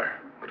you are.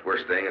 But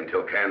we're staying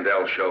until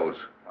Candell shows.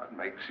 What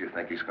makes you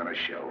think he's gonna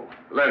show?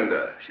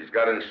 Linda, she's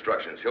got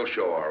instructions. He'll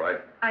show, all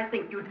right. I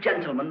think you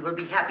gentlemen will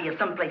be happier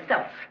someplace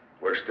else.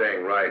 We're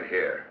staying right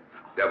here.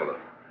 Devil,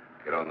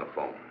 get on the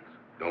phones.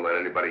 Don't let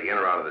anybody in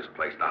or out of this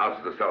place. The house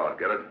is a sellout,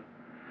 get it?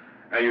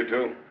 Hey, you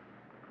two.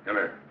 Come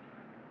here.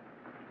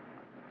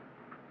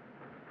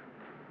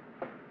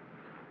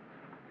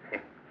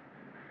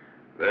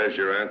 There's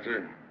your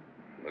answer.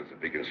 Unless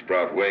if he can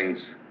sprout wings.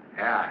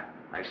 Yeah,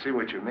 I see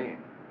what you mean.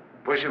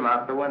 Push him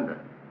out the window.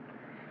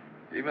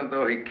 Even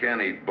though he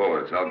can't eat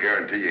bullets, I'll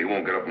guarantee you he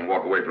won't get up and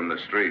walk away from the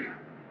street.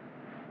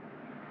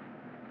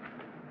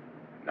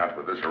 Not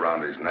with this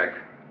around his neck.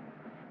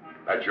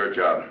 That's your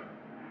job.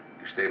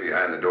 You stay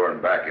behind the door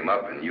and back him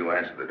up, and you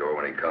answer the door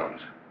when he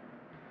comes.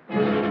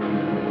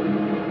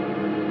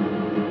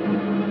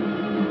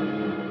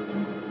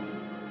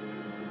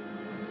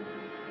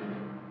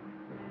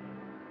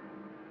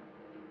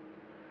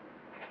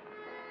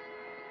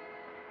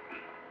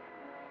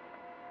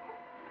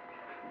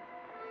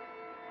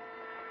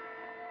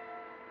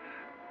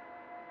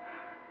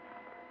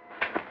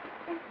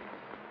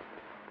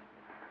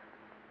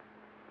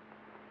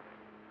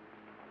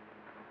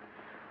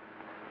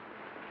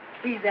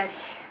 Please, Eddie.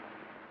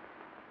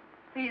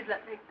 Please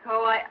let me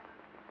go.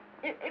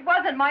 It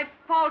wasn't my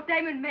fault.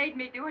 Damon made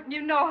me do it, and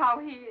you know how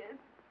he is.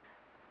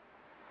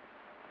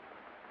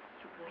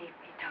 You believe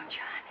me, don't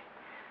you, honey?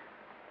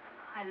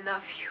 I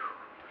love you.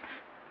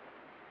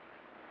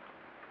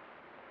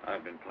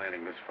 I've been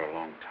planning this for a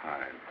long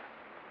time.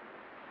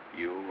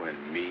 You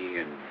and me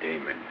and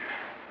Damon.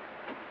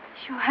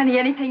 Sure, honey,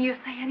 anything you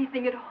say,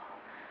 anything at all.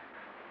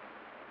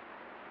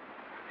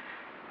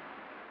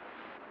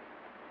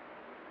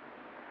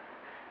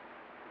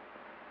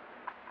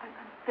 I'm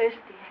thirsty,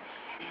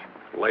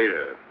 Eddie.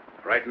 Later.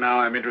 Right now,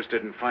 I'm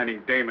interested in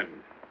finding Damon.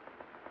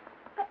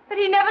 But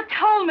he never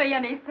told me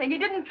anything. He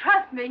didn't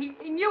trust me.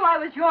 He knew I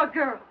was your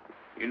girl.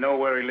 You know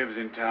where he lives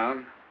in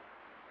town?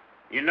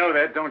 You know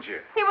that, don't you?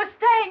 He was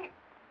staying...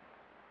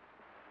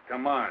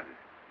 Come on.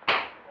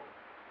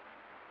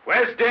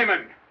 Where's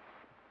Damon?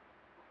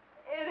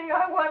 Eddie,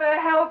 I want to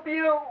help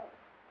you.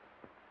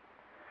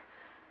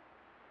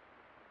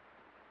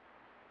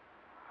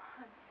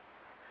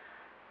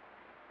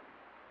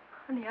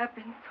 Honey, I've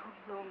been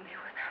so lonely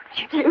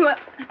without you.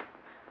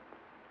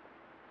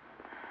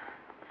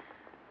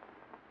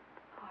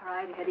 All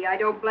right, Eddie, I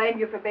don't blame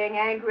you for being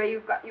angry.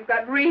 You've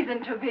got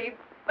reason to be.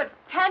 But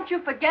can't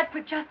you forget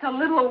for just a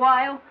little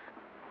while?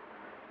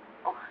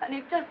 Oh,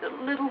 honey, just a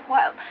little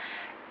while.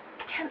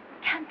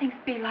 Can things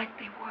be like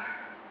they were?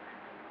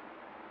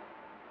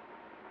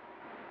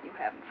 You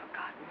haven't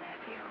forgotten,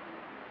 have you?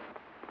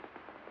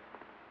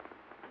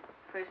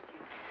 First, you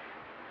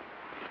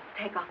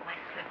take off my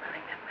slipper,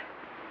 remember?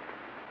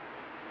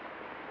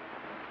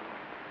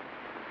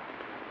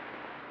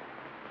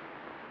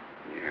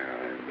 Yeah,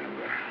 I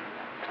remember.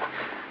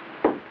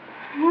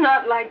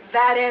 Not like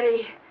that,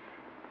 Eddie.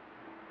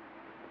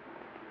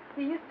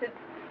 You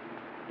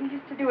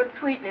used to do it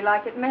sweetly,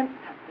 like it meant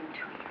something to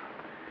you.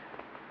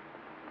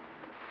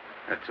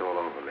 That's all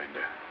over,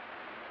 Linda.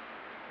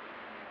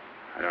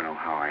 I don't know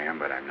how I am,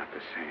 but I'm not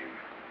the same.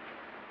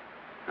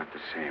 Not the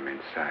same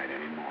inside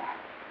anymore.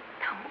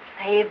 Don't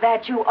say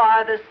that. You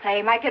are the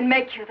same. I can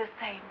make you the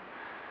same.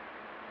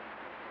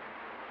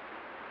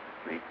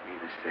 Make me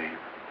the same.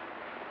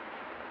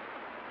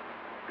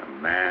 A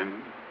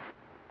man.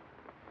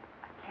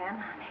 I can,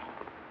 honey.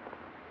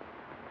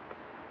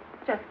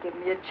 Just give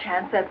me a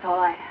chance, that's all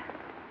I ask.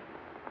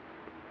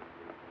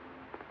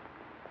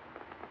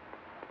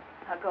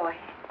 Now go ahead.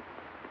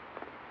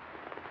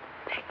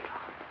 Take it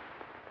off.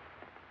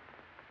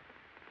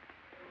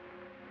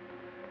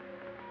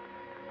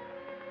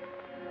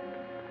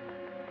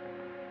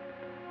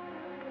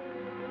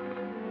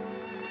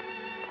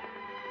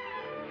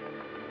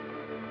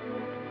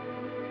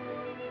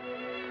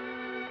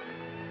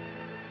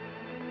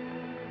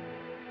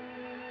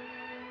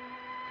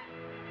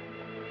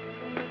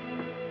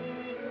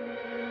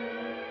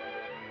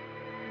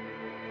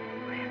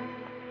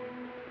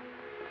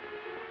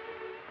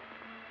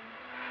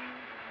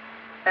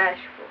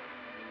 bashful.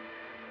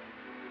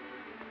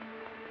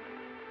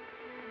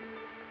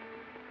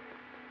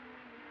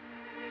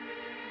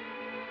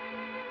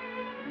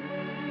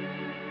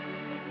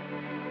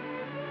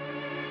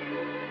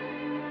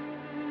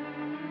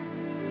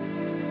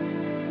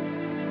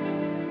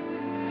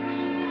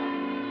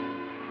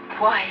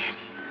 Quiet.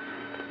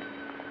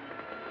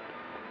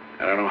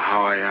 I don't know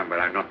how I am, but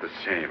I'm not the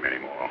same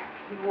anymore.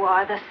 You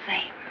are the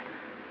same.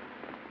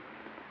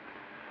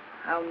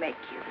 I'll make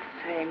you the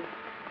same.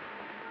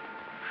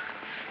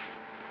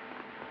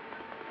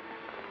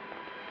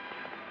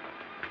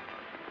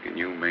 Can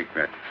you make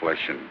that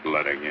flesh and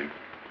blood again?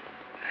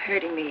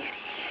 Hurting me, Eddie.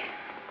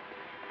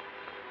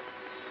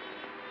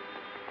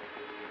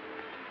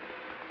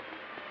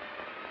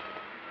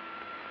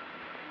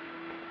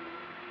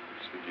 You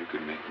said you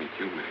could make me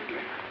human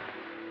again.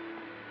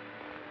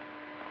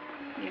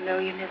 You know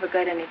you never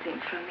got anything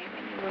from me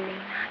when you were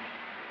mean, honey.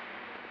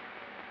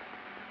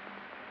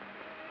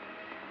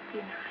 Be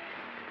nice.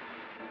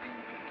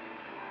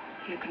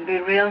 You can be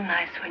real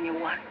nice when you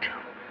want to.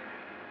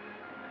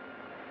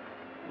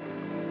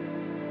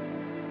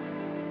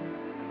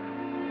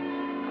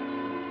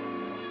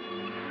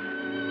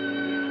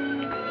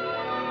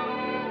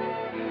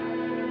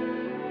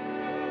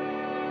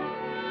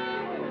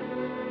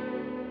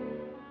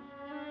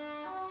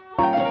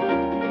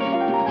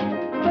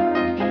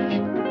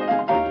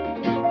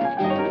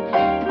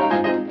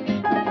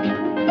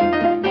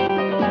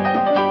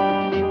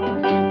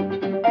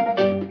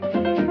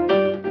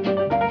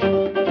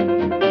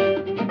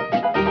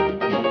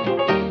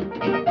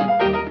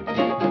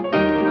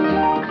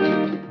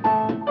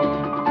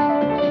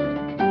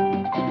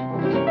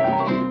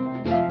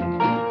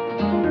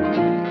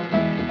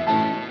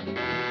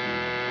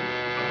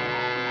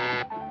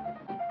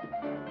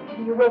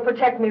 You will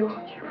protect me,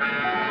 won't you?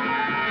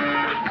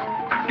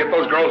 Get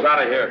those girls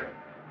out of here.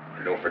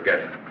 And don't forget,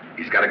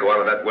 he's got to go out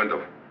of that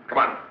window. Come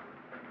on.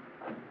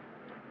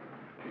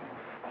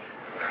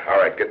 All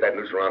right, get that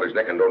noose around his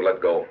neck and don't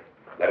let go.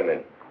 Let him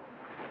in.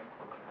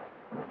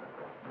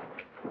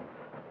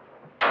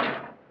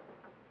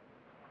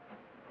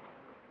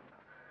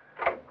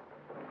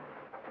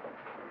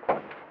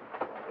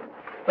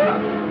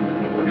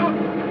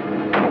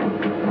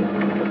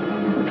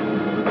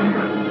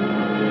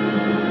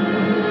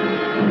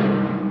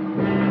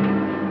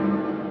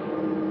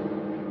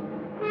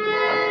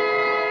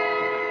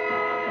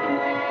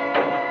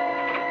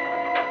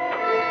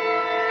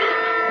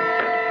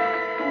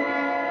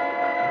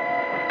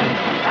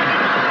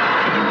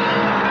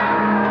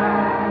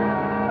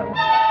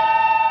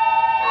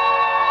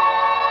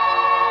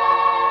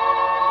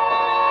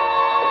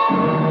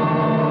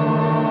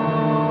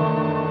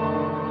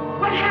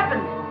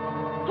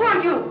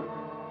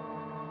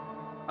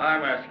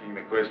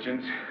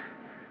 Questions.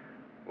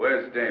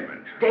 Where's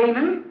Damon?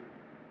 Damon?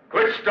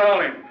 Quit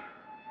stalling.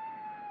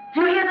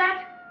 Do you hear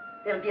that?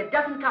 There'll be a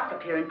dozen cops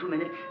up here in 2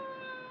 minutes.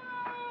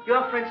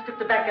 Your friends took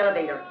the back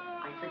elevator.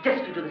 I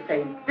suggest you do the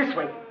same. This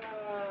way.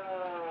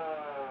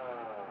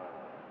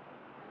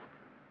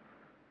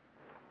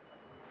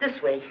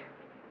 This way.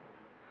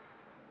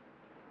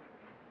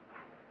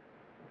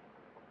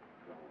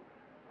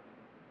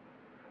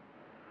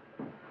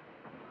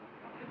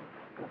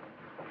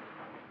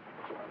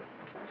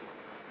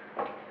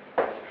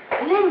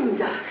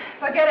 Linda!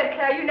 Forget it,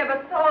 Claire. You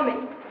never saw me.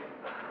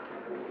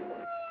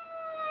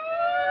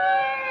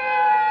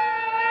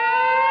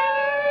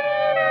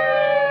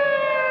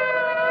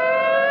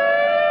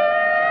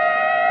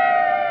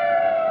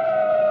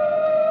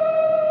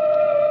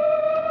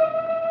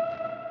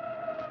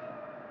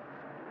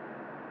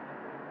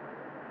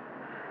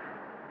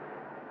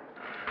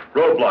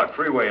 Roadblock,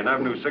 freeway and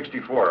Avenue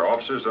 64.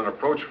 Officers on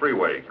approach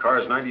freeway.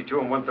 Cars 92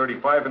 and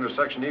 135,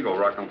 intersection Eagle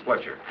Rock and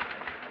Fletcher.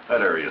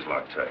 That area is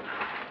locked tight.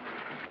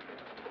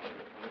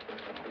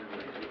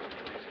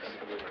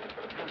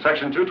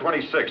 Section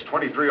 226,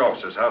 23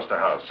 officers, house to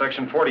house.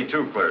 Section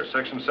 42 clear.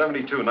 Section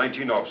 72,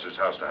 19 officers,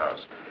 house to house.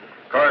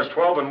 Cars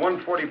 12 and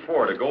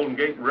 144 to Golden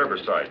Gate and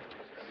Riverside.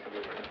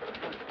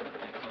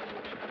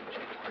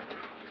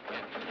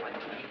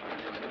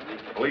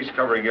 Police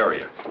covering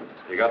area.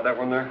 You got that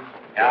one there?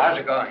 Yeah, how's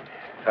it going?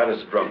 That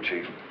is the drum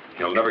chief.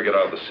 He'll never get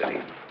out of the city.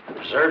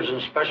 Reserves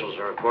and specials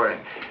are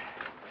reporting.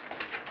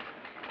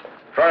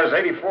 Cars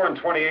 84 and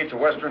 28 to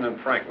Western and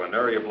Franklin.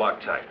 Area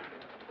blocked tight.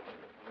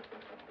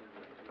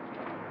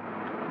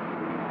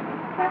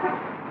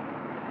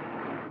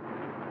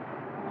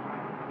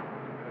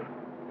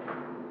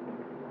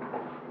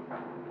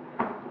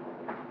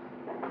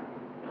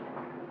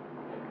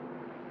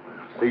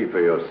 See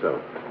for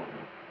yourself.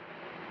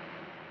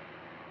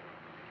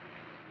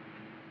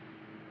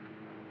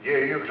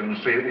 Here you can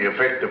see the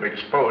effect of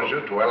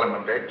exposure to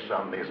element X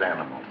on these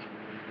animals.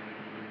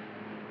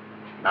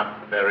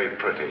 Not very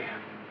pretty.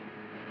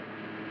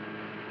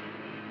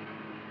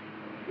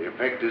 The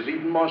effect is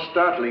even more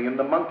startling in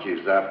the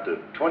monkeys after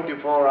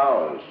 24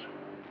 hours.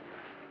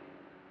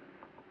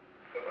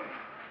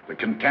 The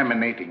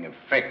contaminating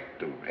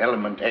effect of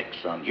element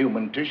X on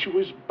human tissue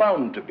is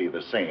bound to be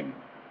the same.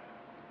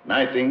 And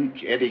I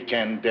think Eddie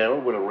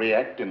Candell will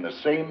react in the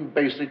same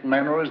basic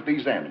manner as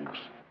these animals.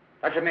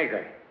 Dr.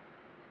 Meeker,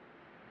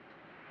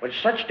 would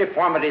such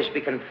deformities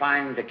be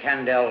confined to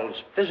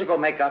Candell's physical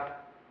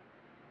makeup,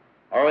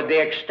 or would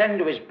they extend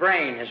to his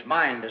brain, his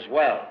mind as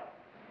well?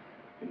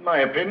 In my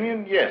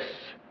opinion, yes.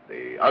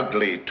 The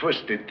ugly,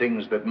 twisted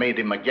things that made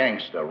him a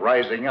gangster,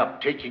 rising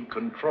up, taking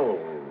control,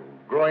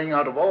 growing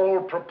out of all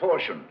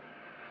proportion.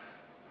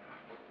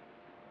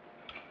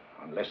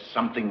 Unless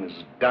something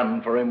is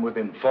done for him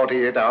within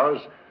 48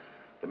 hours,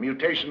 the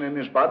mutation in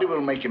his body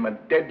will make him a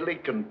deadly,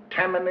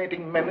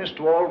 contaminating menace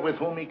to all with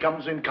whom he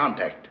comes in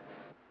contact.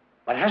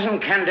 But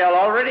hasn't Candell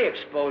already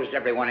exposed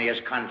everyone he has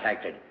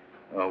contacted?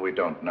 Oh, we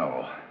don't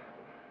know.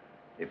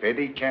 If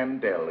Eddie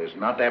Candell is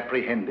not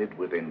apprehended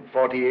within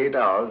 48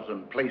 hours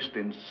and placed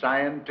in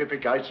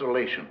scientific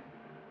isolation,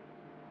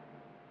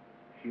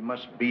 he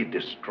must be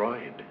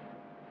destroyed.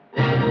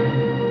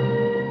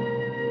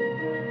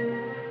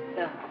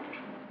 So,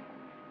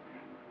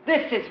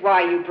 this is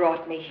why you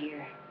brought me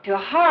here, to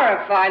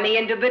horrify me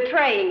into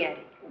betraying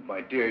Eddie. Oh,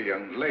 my dear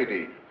young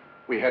lady,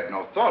 we had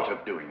no thought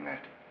of doing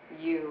that.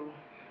 You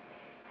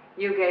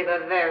gave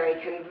a very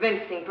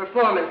convincing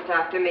performance,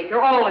 Dr. Meeker.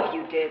 All of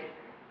you did.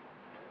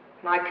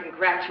 My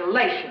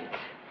congratulations.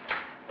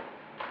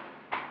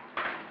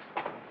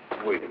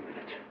 Wait a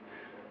minute.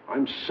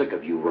 I'm sick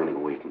of you running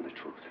away from the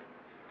truth.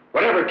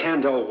 Whatever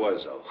Candell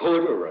was, a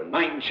hood or a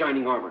knight in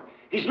shining armor,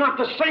 he's not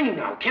the same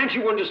now. Can't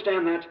you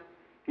understand that?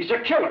 He's a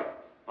killer,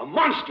 a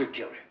monster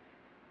killer.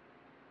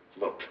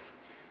 Look,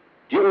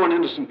 do you want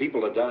innocent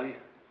people to die?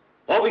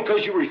 All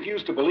because you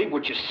refuse to believe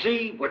what you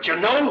see, what you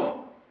know?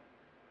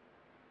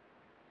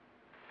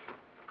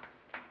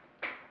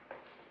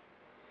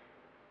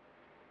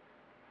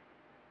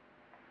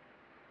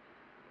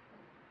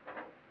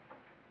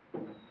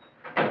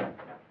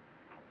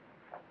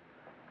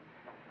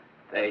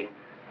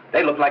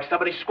 They look like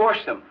somebody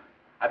squashed them.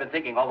 I've been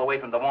thinking all the way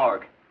from the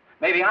morgue.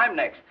 Maybe I'm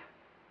next.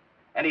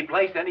 Any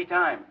place, any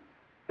time.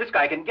 This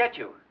guy can get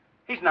you.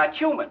 He's not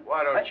human.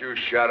 Why don't you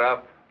shut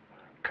up?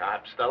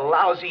 Cops, the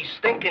lousy,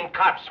 stinking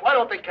cops. Why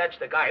don't they catch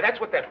the guy? That's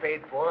what they're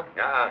paid for.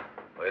 Nah,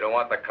 we don't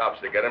want the cops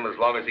to get him as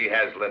long as he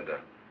has Linda.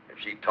 If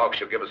she talks,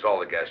 she'll give us all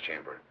the gas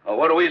chamber. Oh,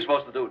 what are we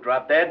supposed to do,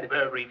 drop dead?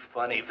 Very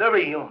funny,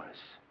 very humorous.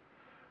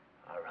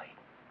 All right,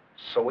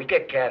 so we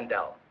get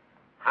Candell.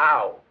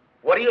 How?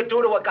 What do you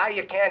do to a guy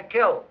you can't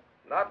kill?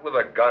 Not with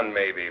a gun,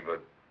 maybe,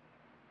 but...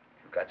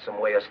 You got some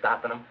way of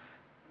stopping him?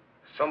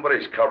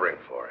 Somebody's covering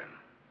for him.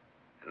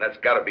 And that's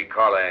got to be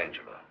Carla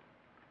Angela.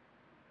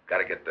 Got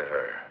to get to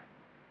her.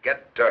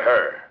 Get to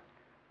her.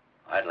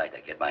 I'd like to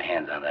get my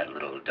hands on that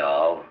little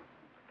doll.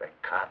 The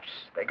cops,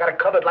 they got it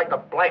covered like a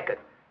blanket.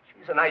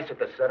 She's a nice at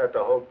the Senator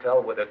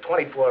Hotel with a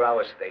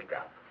 24-hour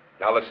stakeout.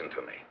 Now listen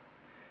to me.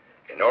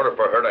 In order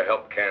for her to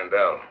help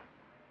Candell,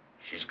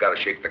 she's got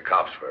to shake the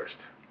cops first.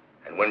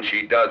 And when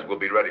she does, we'll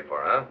be ready for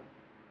her, huh?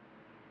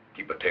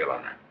 Keep a tail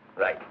on her.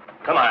 Right.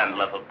 Come on,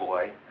 little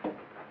boy.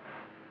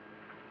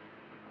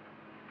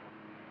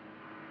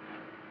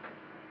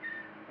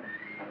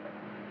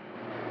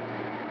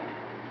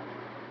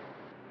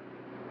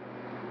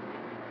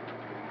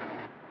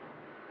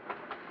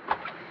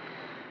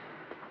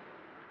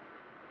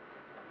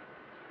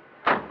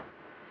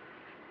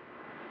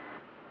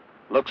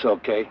 Looks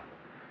okay.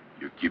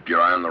 You keep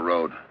your eye on the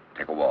road.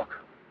 Take a walk.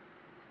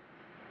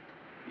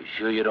 You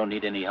sure you don't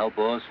need any help,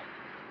 boss?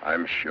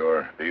 I'm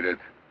sure. Beat it.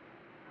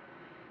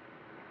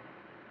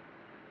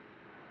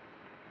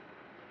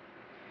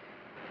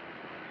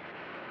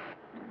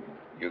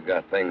 You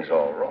got things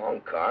all wrong,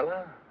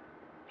 Carla.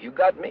 You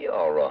got me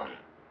all wrong.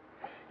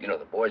 You know,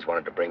 the boys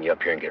wanted to bring you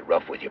up here and get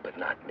rough with you, but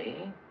not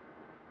me.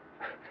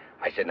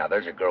 I said, now,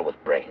 there's a girl with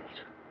brains.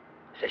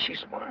 I said, she's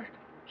smart.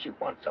 She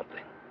wants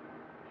something.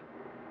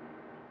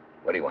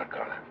 What do you want,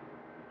 Carla?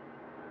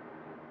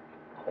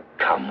 Oh,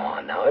 come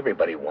on now.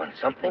 Everybody wants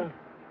something.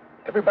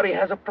 Everybody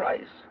has a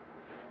price.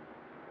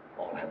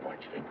 All I want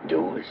you to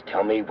do is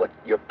tell me what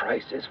your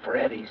price is for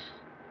Eddie's.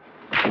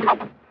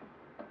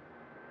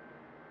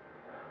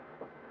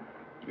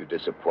 You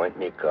disappoint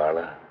me,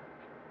 Carla.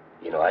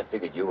 You know, I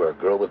figured you were a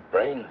girl with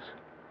brains.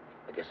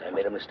 I guess I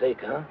made a mistake,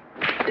 huh?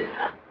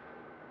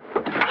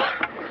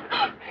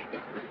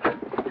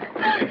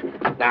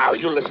 Now,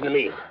 you listen to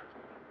me.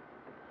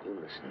 You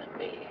listen to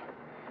me.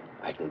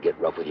 I can get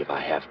rough with you if I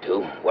have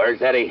to.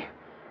 Where's Eddie?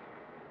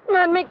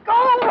 Let me go!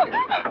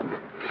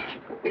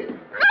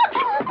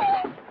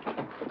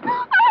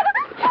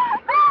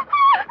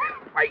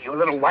 Why, you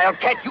little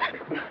wildcat, you...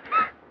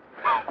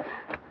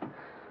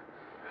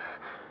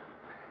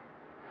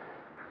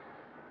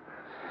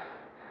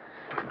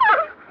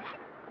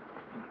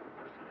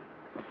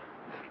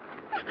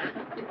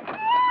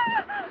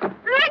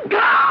 Let go!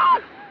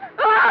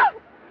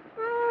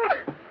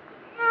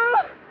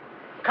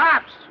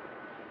 Cops!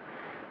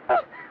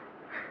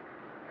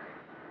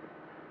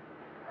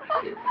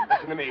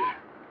 Listen to me.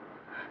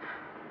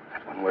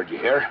 Not one word, you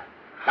hear?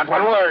 Not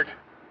one word.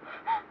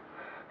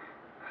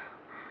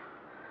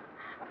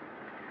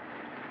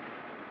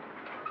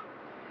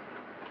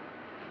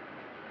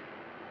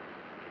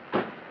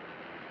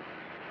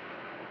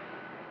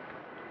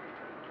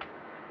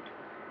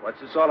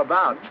 What's this all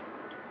about?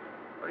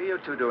 What are you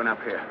two doing up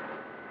here?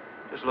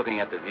 Just looking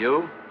at the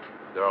view.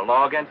 Is there a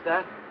law against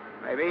that?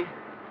 Maybe.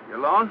 You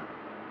alone?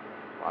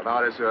 Well,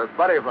 no, there's a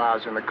buddy of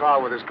ours in the car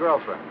with his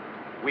girlfriend.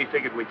 We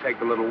figured we'd take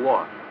a little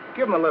walk.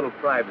 Give them a little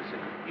privacy.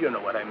 You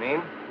know what I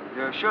mean.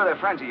 You're sure they're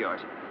friends of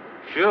yours?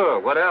 Sure,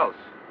 what else?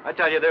 I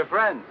tell you, they're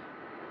friends.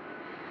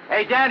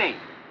 Hey, Danny!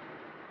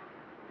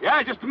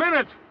 Yeah, just a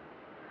minute.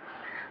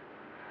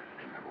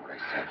 Remember what I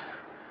said.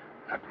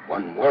 Not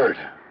one word.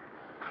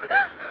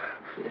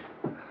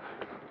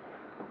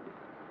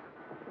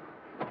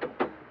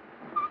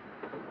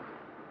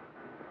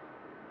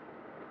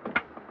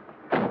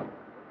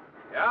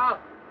 Yeah?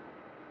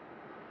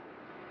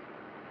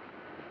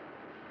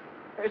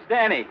 There's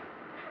Danny.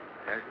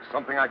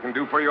 Something I can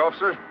do for you,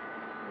 officer?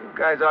 You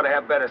guys ought to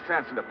have better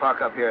sense than to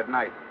park up here at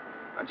night.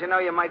 Don't you know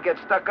you might get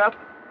stuck up?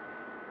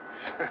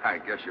 I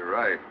guess you're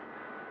right.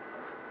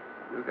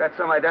 You got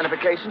some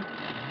identification?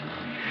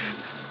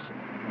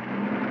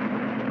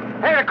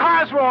 Hey, the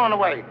car's rolling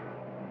away.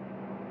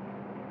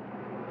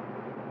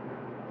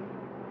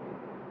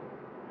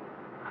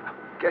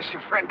 Guess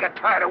your friend got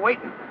tired of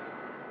waiting.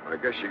 I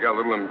guess you got a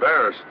little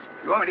embarrassed.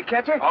 You want me to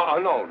catch her? Oh,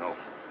 no.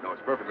 No,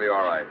 it's perfectly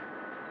all right.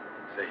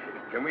 Say,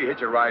 can we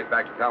hitch a ride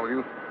back to town with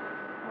you?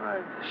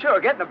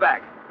 Sure, get in the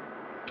back.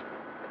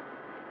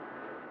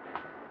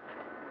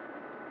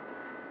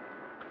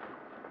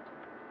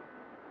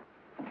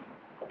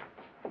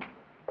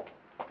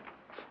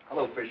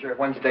 Hello, Fisher.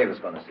 When's Davis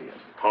going to see us?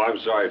 Oh, I'm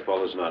sorry,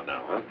 fellas, not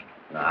now, huh?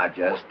 Nah,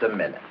 just a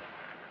minute.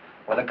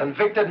 When a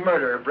convicted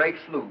murderer breaks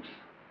loose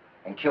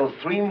and kills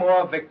 3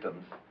 more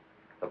victims,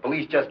 the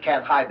police just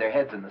can't hide their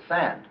heads in the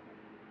sand.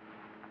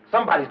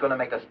 Somebody's going to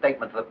make a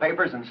statement to the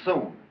papers, and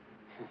soon.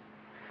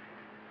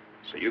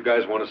 So you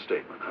guys want a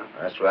statement, huh?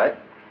 That's right.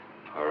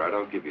 All right,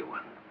 I'll give you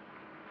one.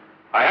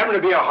 I happen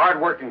to be a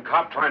hard-working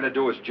cop trying to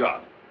do his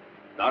job,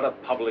 not a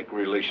public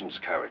relations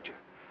character.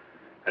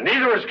 And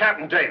neither is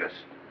Captain Davis.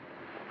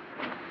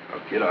 Now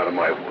get out of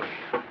my way.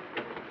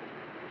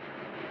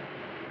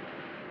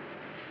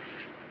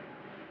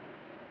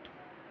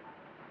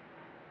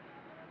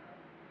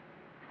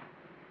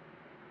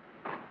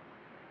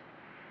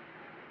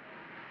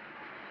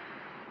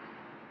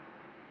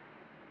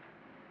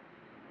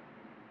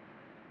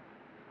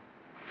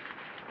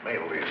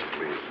 Mail these,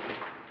 please.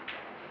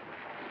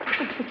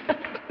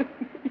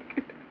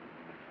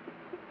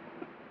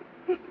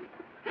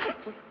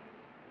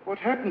 What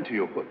happened to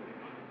you?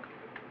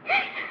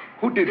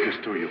 Who did this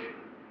to you?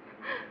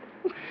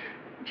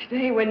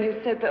 Today, when you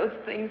said those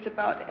things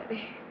about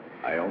Eddie.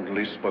 I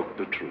only spoke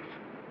the truth.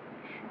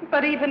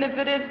 But even if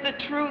it is the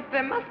truth,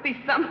 there must be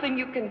something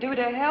you can do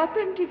to help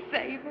him, to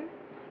save him.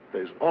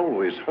 There's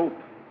always hope.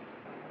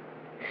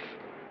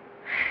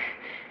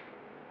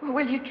 Well,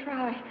 will you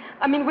try?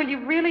 I mean, will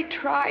you really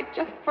try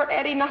just for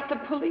Eddie, not the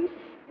police?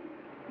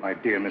 My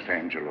dear Miss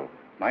Angelo,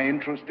 my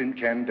interest in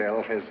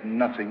Candell has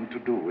nothing to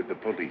do with the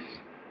police.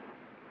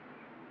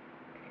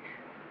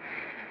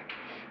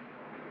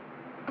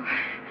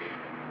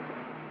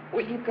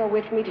 Will you go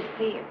with me to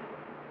see him?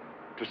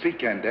 To see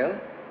Candell?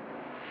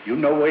 You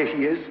know where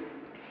he is?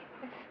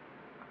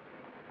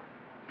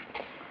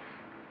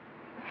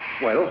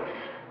 Well?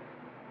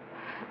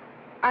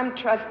 I'm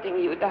trusting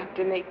you,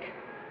 Dr. Meek.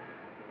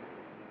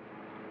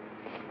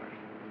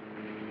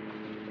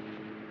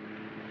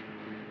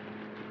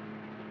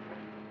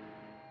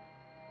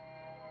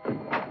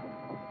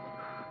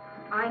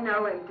 I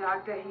know him,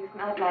 Doctor. He's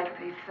not like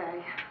they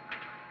say.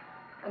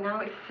 And now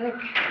he's sick.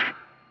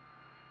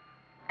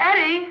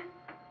 Eddie!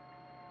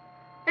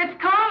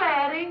 It's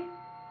Carla, Eddie.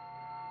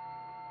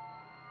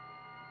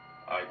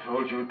 I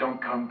told you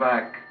don't come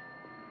back.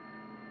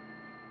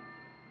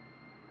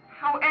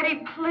 Oh,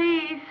 Eddie,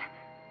 please.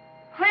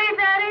 Please,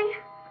 Eddie.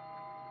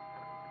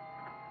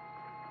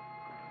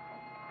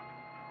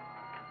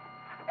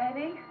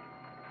 Eddie?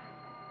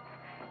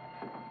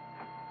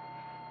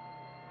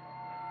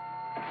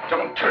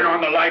 Don't turn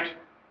on the light.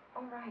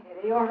 All right,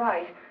 Eddie, all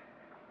right.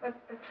 But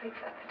please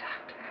let the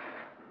doctor.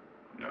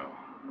 No.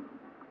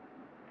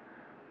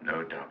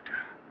 No, Doctor.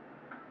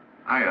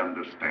 I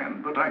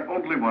understand, but I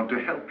only want to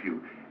help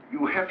you.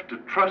 You have to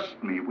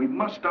trust me. We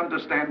must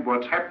understand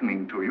what's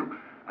happening to you,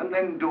 and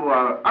then do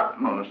our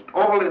utmost,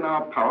 all in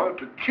our power,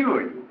 to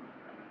cure you.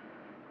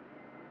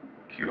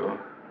 Cure?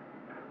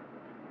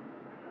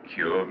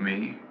 Cure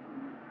me?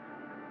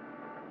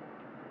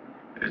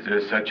 Is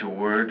there such a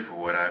word for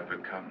what I've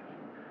become?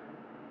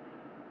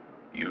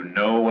 You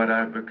know what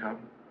I've become?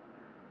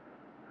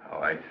 How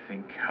I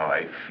think, how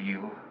I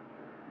feel?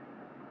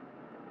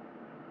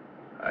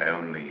 I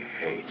only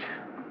hate.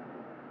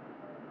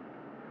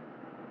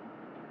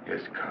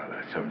 Yes,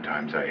 Carla,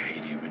 sometimes I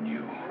hate even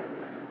you.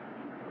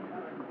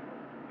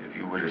 If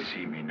you were to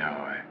see me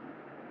now,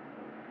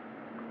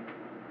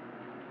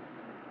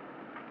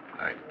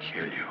 I'd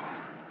kill you.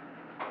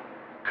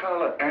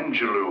 Carla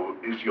Angelou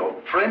is your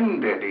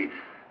friend, Eddie.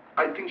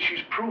 I think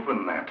she's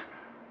proven that.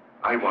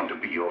 I want to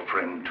be your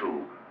friend,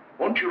 too.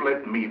 Won't you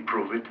let me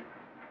prove it?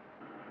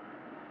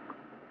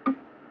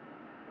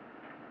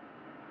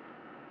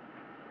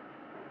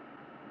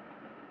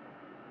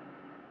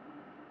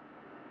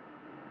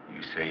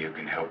 say you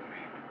can help me?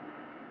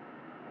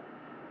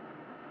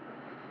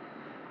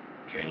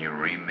 Can you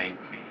remake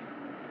me?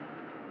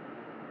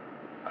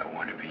 I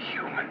want to be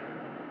human.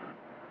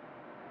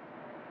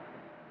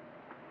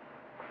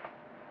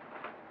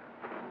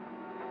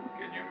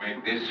 Can you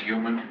make this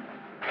human?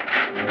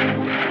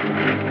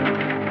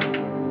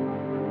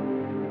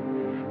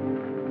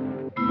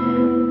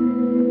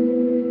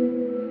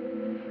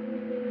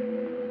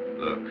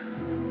 Look,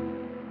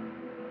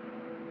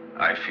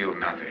 I feel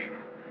nothing.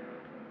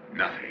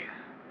 Nothing.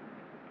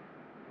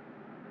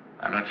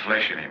 I'm not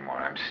flesh anymore.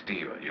 I'm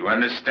steel. You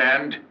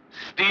understand?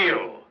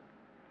 Steel.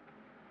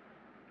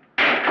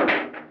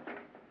 I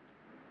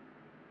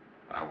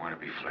want to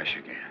be flesh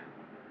again.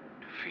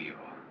 To feel.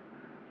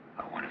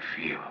 I want to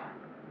feel.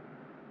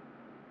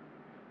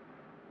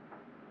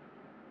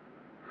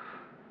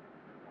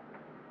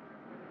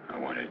 I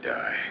want to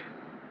die.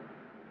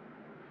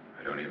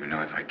 I don't even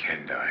know if I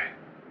can die.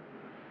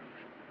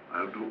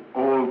 I'll do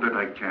all that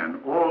I can,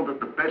 all that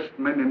the best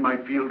men in my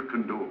field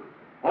can do,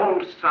 all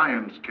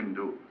science can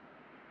do.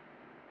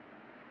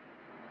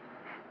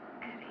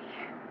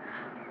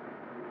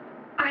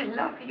 I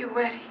love you,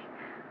 Eddie.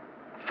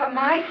 For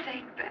my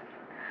sake, then.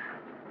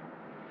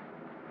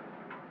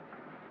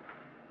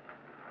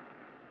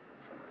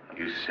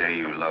 You say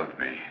you love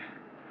me.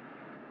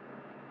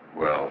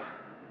 Well,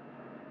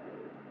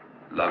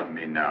 love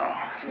me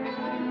now.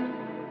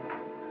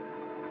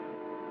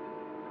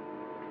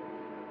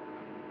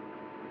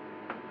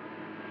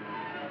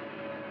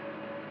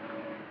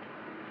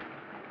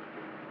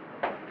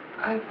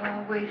 I've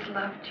always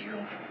loved you.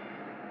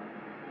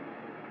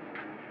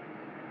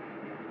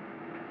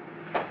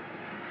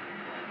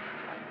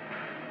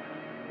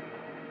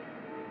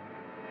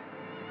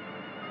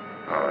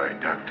 All right,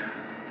 Doctor.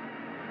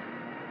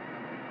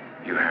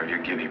 You have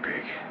your guinea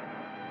pig.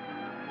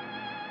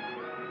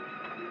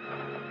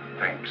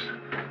 Thanks.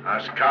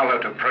 Ask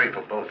Carla to pray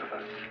for both of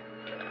us.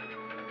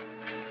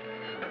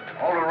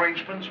 All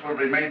arrangements will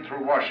be made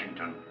through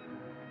Washington.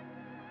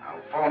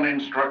 I'll phone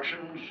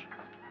instructions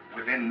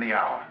within the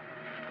hour.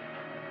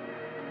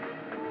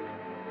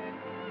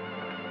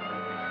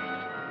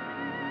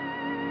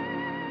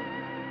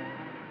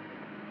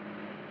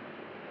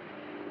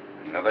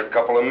 Another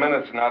couple of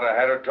minutes, not I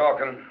had her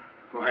talking.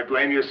 Why,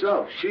 blame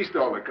yourself. She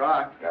stole the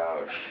car.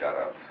 Oh, shut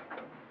up.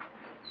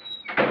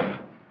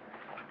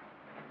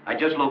 I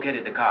just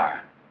located the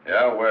car.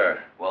 Yeah,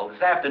 where? Well, this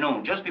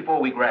afternoon, just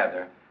before we grabbed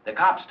her, the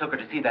cops took her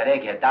to see that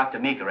egghead, Dr.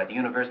 Meeker, at the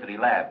university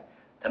lab.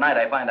 Tonight,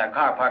 I find our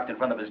car parked in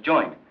front of his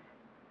joint.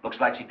 Looks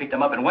like she picked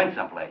him up and went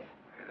someplace.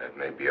 That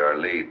may be our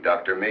lead,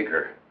 Dr.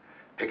 Meeker.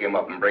 Pick him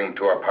up and bring him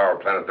to our power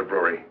plant at the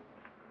brewery.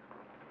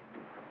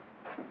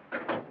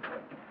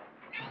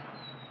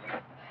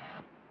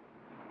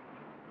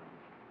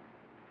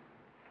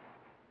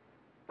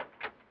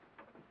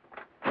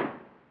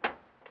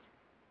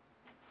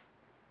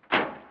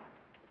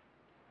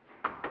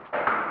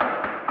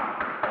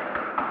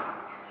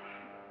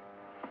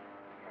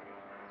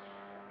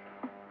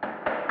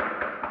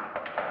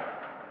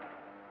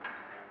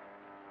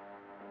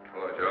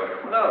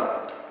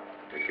 Hello.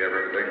 Take care of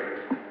everything?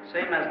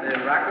 Same as the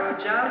Rocco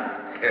job?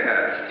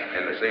 Yeah,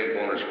 and the same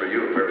bonus for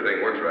you if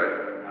everything works right.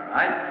 All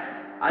right.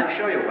 I'll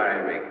show you where I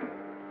rig.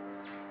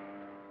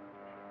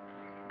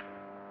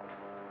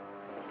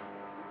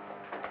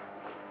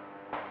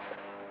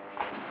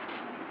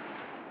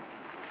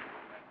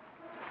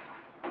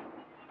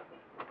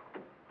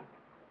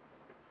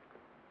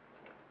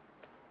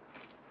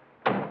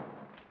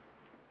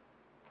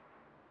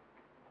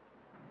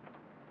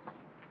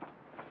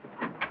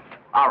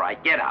 All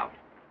right, get out.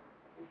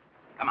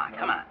 Come on,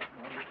 come on.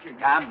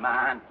 Come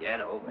on,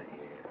 get over here.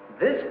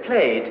 This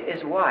plate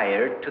is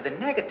wired to the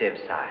negative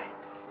side.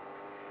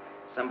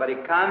 Somebody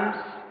comes,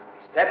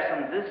 steps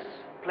on this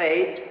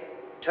plate,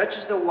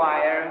 touches the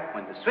wire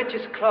when the switch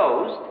is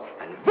closed,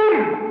 and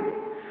boom!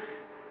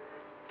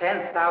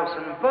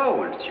 10,000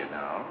 volts, you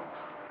know.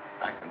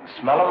 I can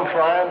smell them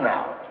flying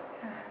now.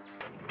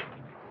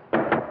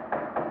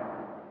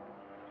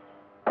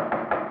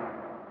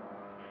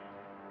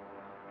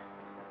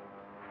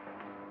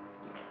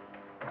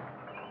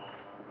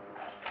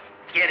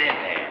 Get in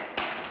there.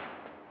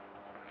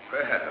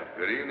 Well,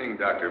 good evening,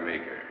 Dr.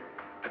 Meeker.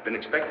 I've been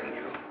expecting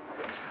you.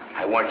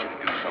 I want you to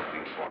do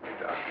something for me,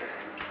 Doctor.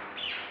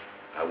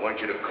 I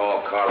want you to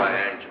call Carla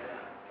Angela.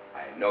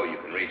 I know you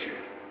can reach her.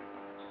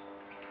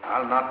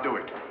 I'll not do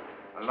it.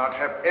 I'll not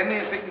have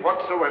anything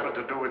whatsoever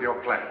to do with your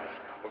plans.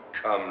 Oh,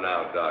 come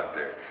now,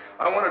 Doctor.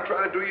 I want to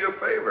try to do you a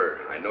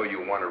favor. I know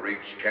you want to reach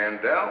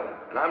Candell,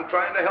 and I'm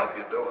trying to help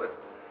you do it.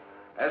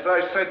 As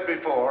I said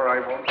before, I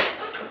won't.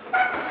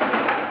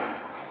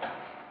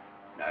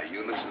 Now,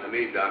 you listen to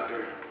me,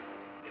 Doctor.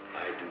 If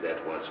I do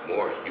that once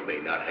more, you may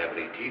not have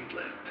any teeth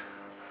left.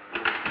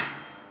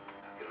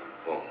 Get on the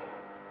phone.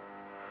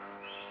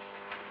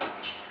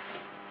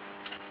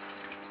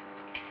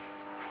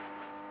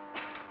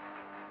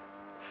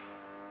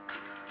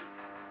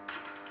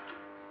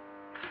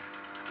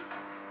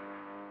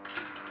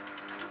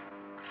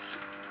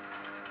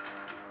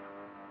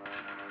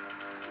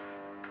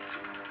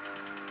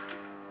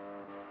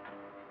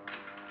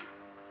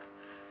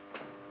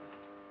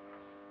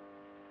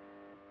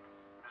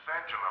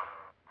 Angelo.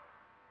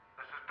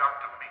 This is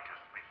Dr. Meeker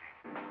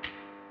speaking.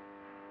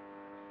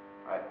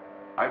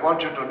 I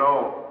want you to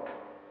know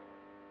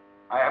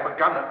I have a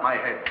gun at my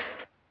head.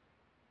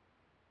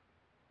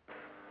 I'm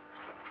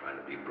trying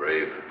to be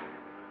brave.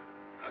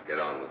 I'll get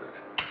on with it.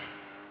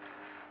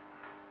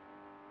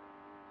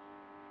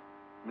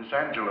 Miss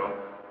Angelo,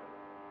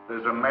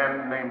 there's a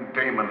man named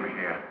Damon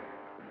here.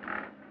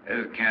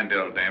 This is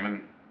Candell,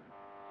 Damon.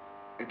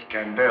 It's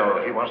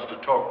Candell. He wants to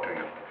talk to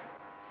you.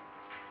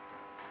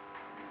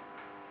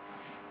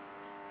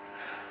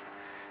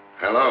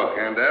 Hello,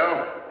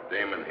 Candell.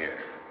 Damon here.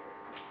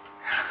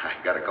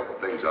 I got a couple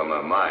things on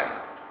my mind.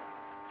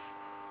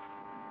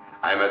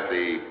 I'm at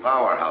the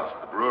powerhouse,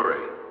 the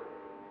brewery.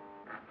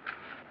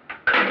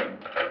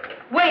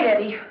 Wait,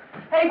 Eddie.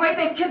 Eddie, wait,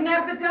 they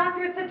kidnapped the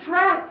doctor. It's a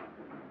trap.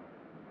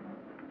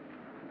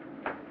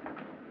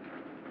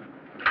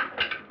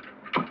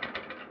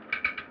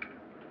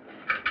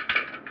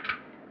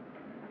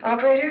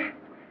 Operator?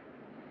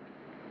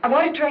 I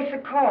want to trace a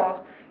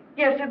call.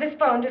 Yes, to this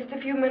phone just a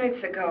few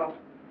minutes ago.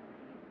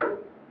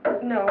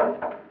 No.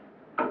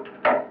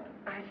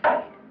 I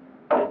see.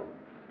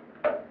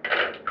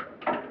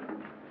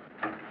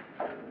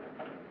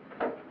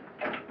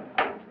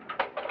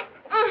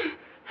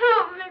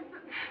 Help me,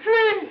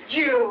 please.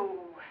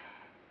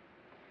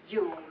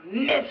 You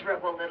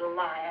miserable little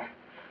liar.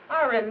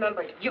 I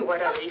remembered you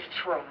at Eddie's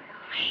trial.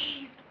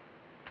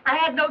 I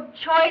had no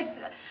choice.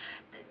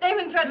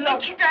 Damon threatened me.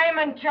 Look,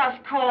 Damon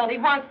just called. He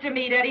wants to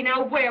meet Eddie.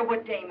 Now, where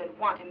would Damon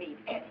want to meet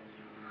Eddie?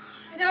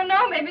 I don't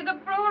know. Maybe the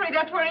brewery.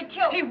 That's where he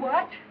killed. He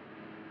what?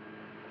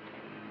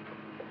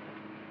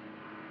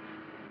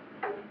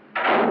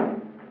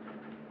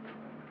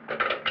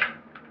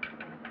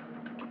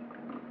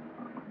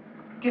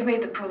 Give me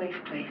the police,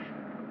 please.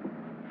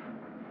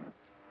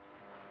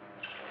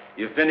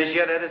 You finished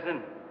yet,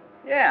 Edison?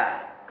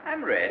 Yeah,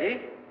 I'm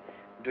ready.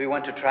 Do you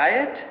want to try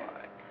it?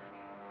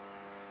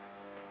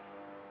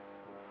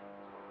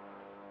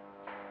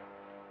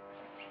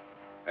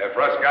 Hey,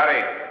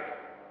 Frascatti.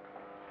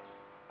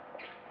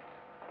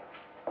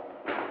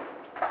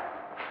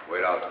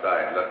 Wait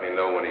outside. Let me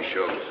know when he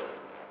shows.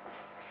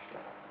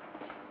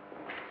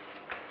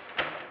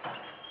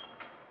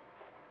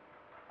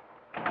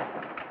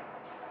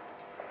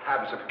 What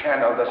happens if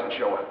Candell doesn't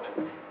show up?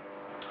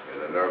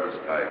 You're the nervous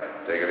type.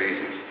 Take it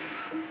easy.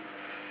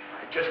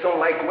 I just don't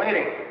like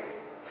waiting.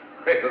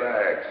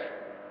 Relax.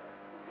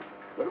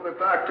 Look at the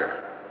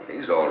doctor.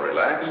 He's all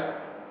relaxed.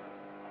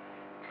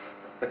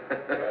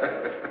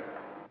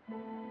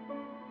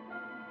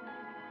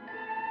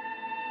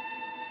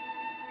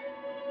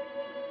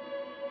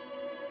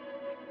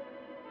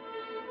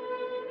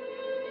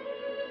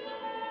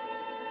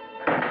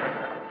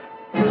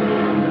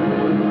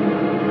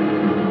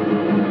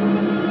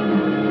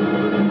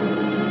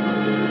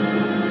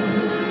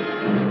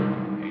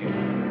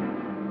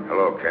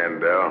 Hello,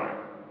 Candell.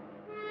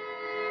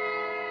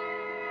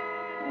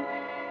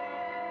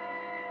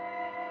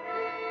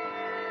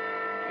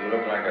 You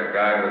look like a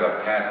guy with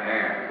a pat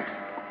hand.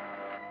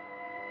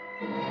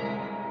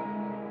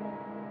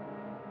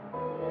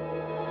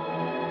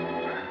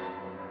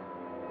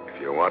 If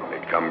you want me,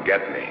 come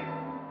get me.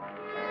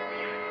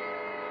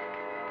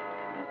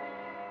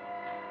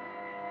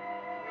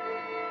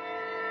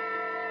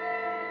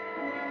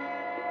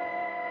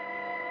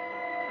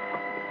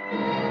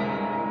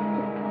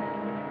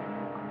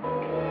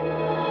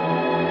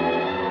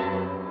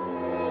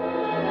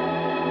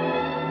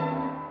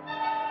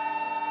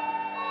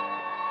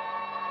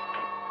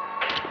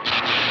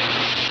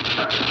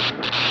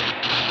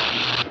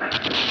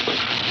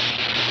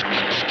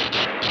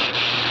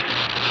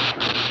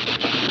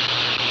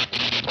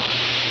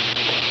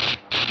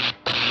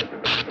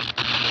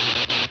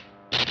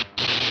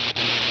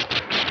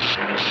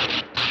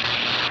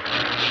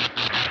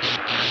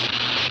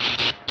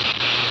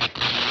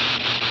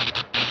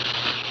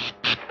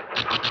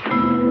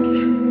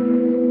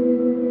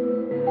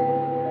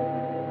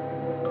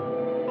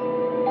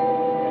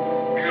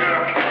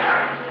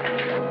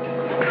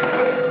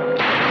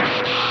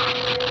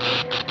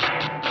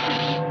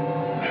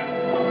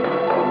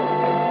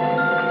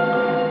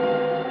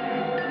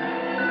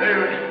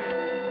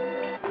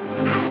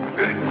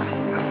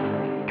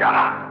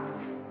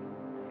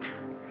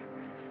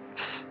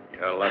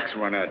 Your luck's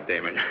run out,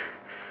 Damon.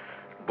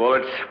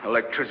 Bullets,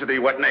 electricity,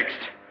 what next?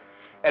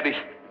 Eddie.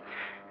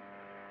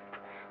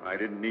 I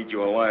didn't need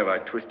you alive.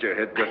 I'd twist your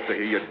head just to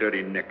hear your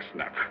dirty neck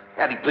snap.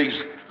 Eddie, please,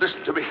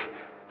 listen to me.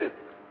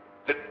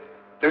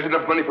 There's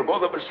enough money for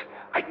both of us.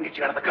 I can get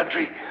you out of the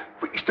country.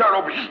 We can start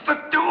over, just the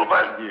two of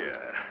us. Yeah,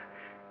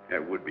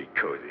 that would be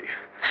cozy.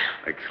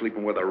 Like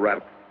sleeping with a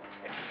rat.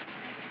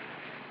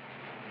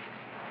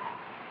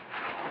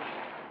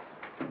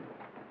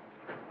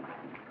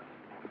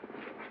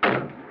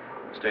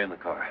 Stay in the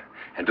car.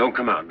 And don't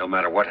come out, no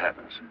matter what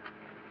happens.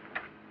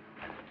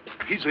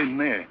 He's in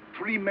there.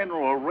 3 men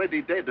are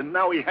already dead, and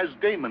now he has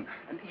Damon.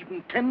 And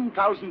even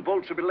 10,000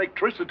 volts of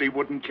electricity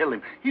wouldn't kill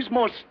him. He's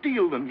more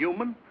steel than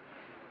human.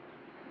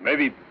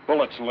 Maybe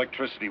bullets and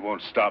electricity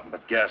won't stop him,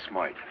 but gas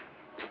might.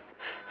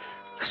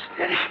 Listen,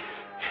 Eddie. It's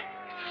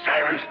the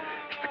sirens.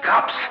 It's the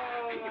cops.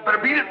 You better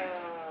beat it.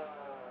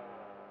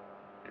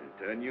 And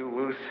turn you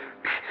loose?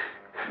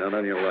 Not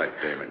on your life,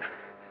 Damon.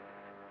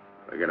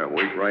 We're gonna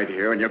wait right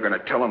here, and you're gonna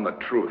tell them the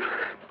truth.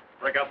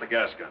 Break out the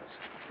gas guns.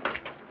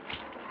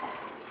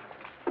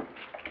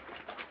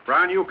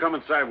 Brown, you come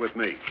inside with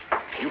me.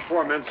 You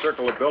 4 men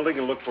circle the building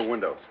and look for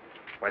windows.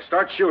 If I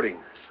start shooting,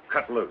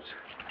 cut loose.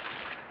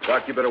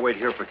 Doc, you better wait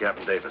here for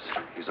Captain Davis.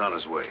 He's on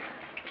his way.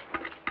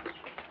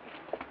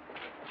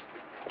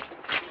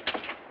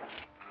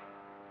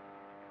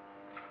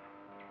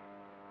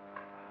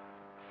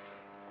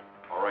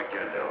 All right,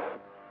 Randell.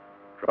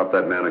 Drop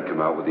that man and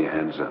come out with your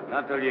hands up.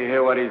 Not till you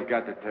hear what he's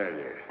got to tell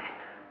you.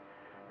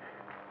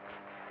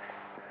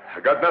 I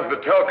got nothing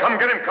to tell. Come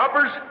get him,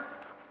 coppers.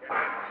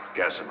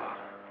 Gas him out.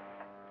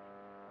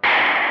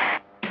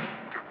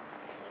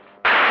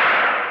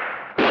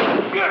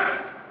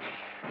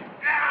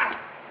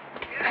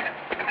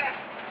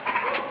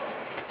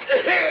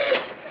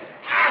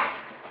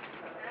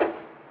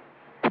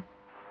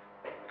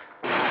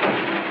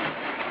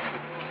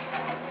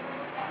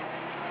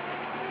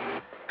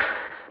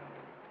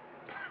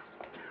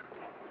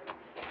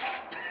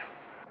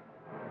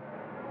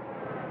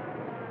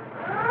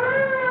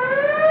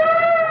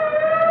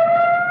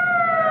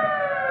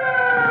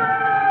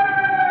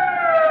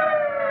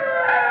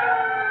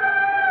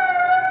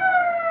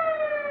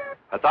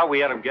 I thought we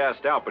had him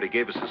gassed out, but he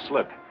gave us a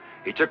slip.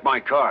 He took my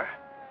car.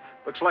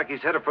 Looks like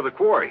he's headed for the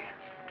quarry.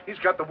 He's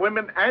got the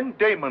women and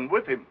Damon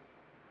with him.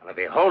 Well, if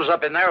he holds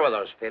up in there with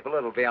those people,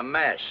 it'll be a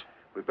mess.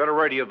 We better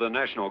radio the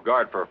National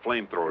Guard for a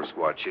flamethrower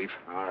squad, Chief.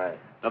 All right.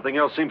 Nothing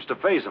else seems to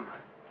faze him.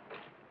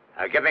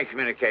 Give me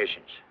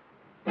communications.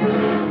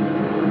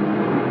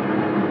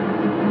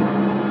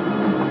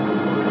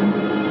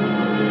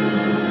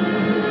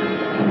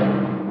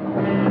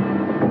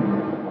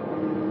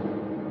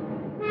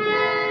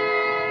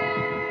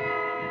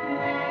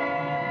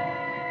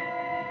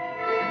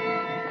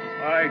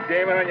 All right,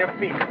 Damon, on your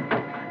feet.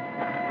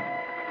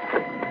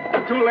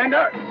 To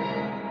Linda.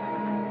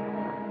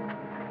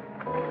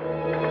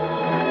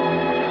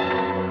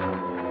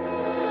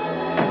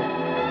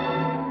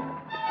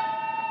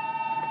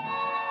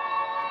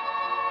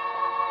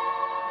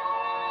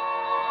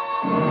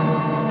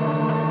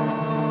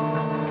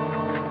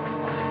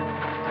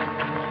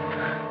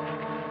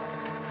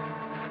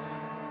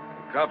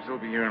 The cops will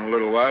be here in a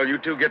little while. You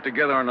two get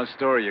together on the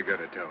story you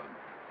gotta tell them.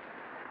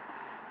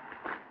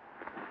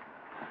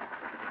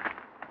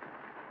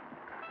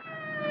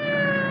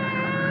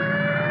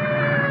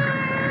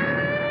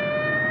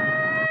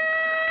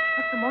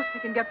 The most we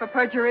can get for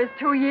perjury is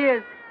 2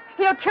 years.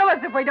 He'll kill us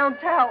if we don't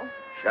tell.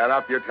 Shut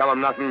up. You tell him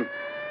nothing.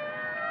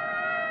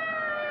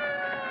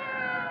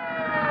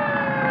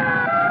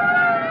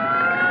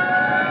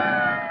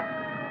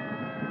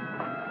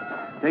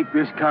 Take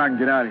this car and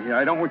get out of here.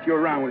 I don't want you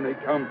around when they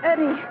come.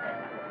 Eddie,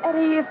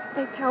 if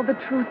they tell the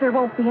truth, there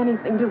won't be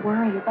anything to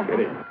worry about. Get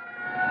in.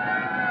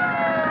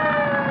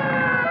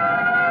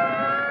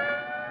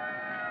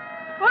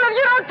 Well, if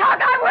you don't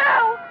talk, I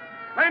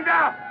will.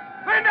 Linda!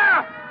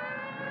 Linda!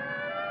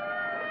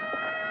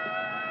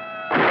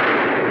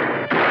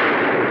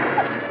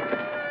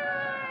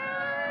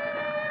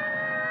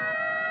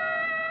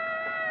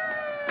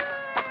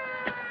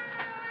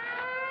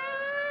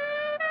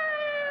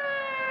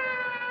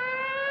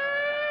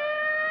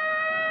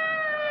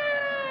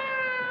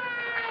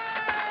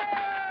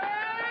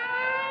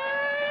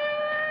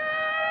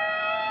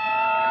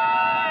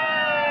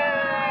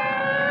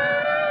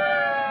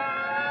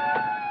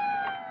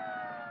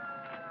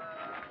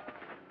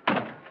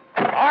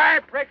 All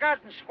right, break out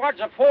in squads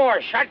of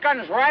 4.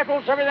 Shotguns,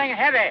 rifles, everything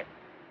heavy.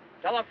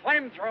 Till the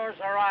flamethrowers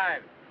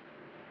arrive.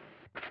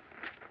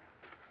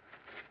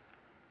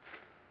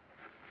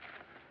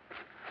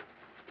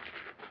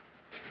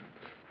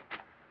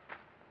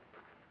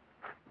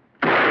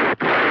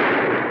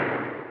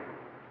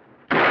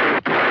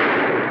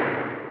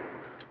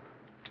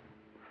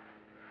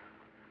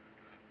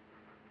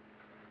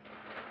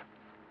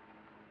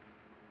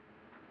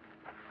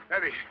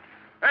 Eddie!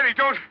 Eddie,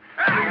 don't...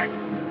 Eddie!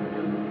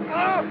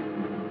 Oh!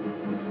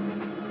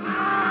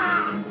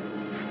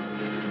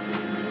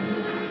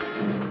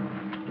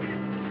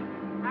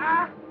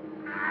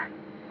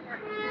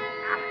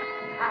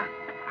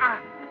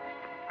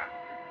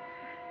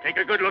 Take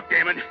a good look,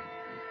 Damon.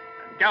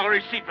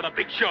 Gallery seat for the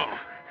big show.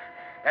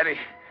 Eddie,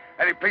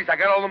 please, I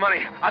got all the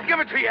money. I'll give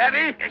it to you, Eddie.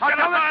 You should have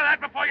thought of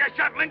that before you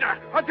shot Linda.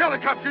 I'll tell the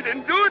cops you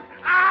didn't do it.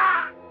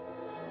 Ah!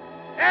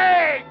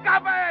 Hey,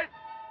 coppers!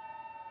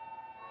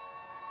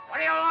 What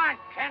do you want,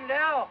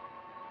 Kendall?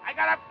 I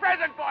got a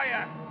present for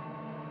you.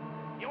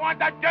 You want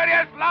the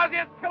dirtiest,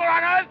 lousiest killer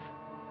on earth?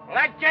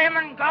 Let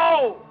Damon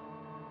go.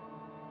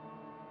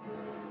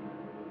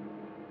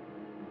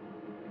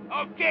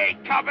 Okay,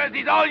 coppers,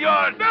 he's all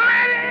yours.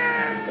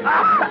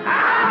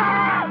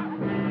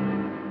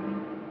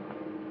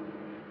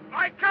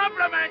 My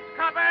compliments,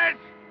 coppers.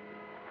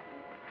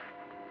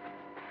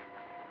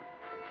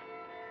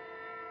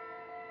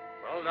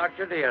 Well,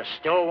 Doctor, do you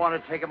still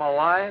want to take him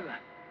alive?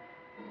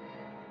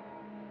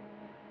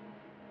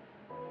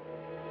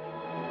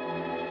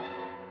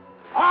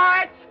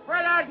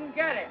 and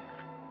get him.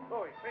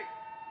 Louis, wait.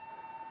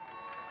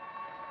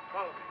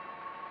 Follow me.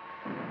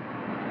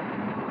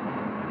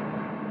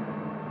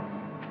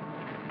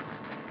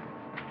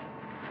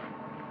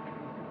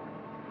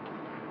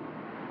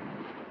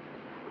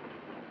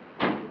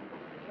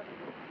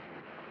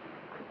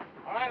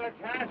 All right,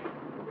 Lieutenant.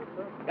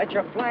 Get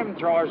your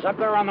flamethrowers up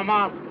there on the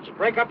mountains.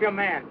 Break up your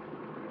man.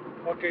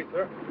 Okay,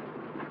 sir.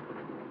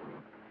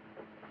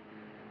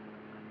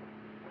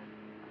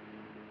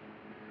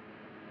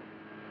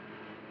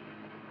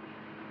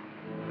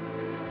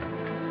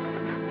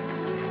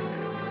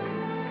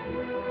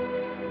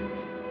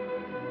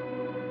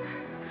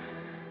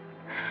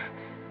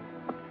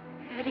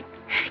 Eddie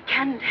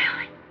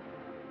Candell.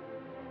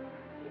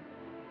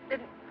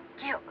 Didn't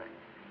kill her.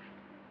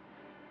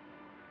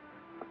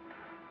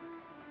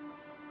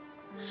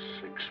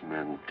 6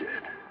 men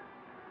dead.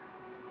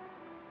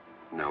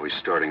 Now he's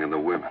starting on the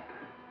women.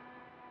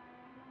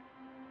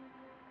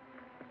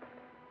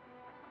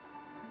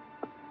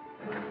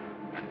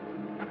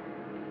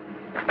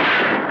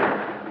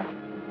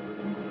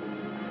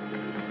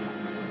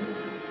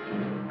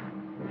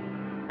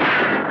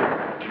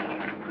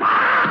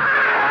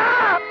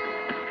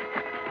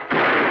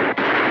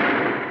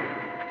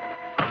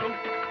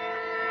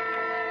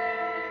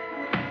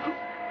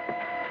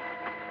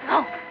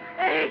 No,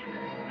 Eddie.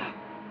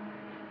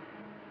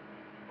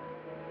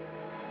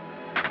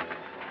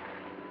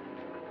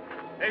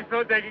 They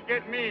thought they could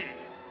get me.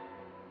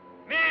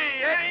 Me,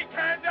 Eddie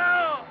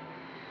Candell!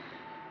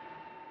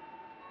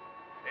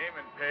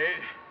 Damon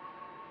paid.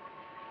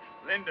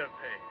 Linda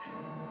paid.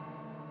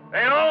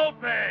 They all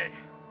pay.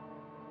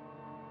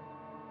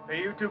 Pay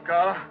you too,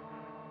 Carla.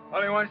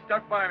 Only one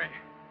stuck by me.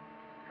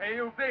 Pay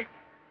you big.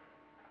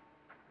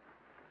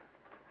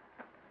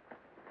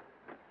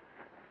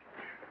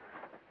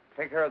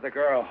 Take care of the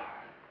girl.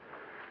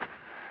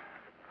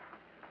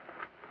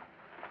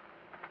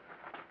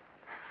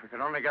 If we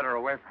could only get her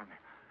away from him.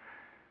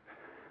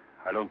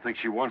 I don't think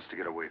she wants to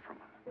get away from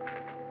him.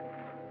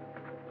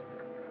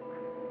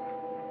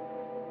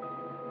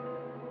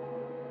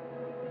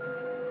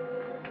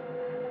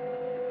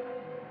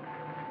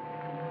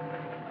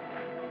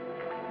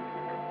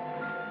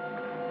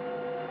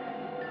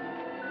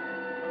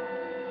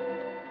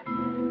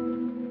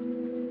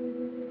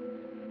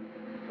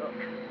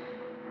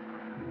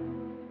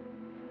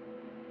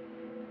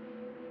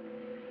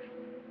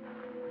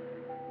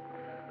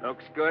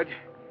 Looks good.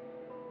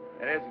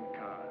 It isn't,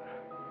 Carl.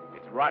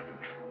 It's rotten.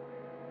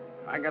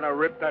 I'm gonna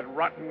rip that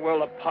rotten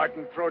will apart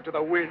and throw it to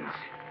the winds.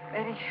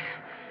 Eddie,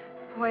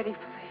 oh, Eddie,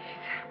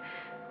 please.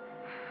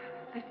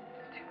 Listen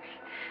to me.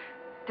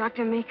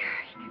 Dr. Meeker,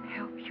 he can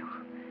help you.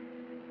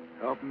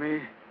 Help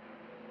me?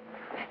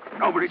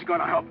 Nobody's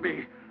gonna help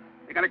me.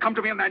 They're gonna come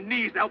to me on their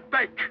knees. They'll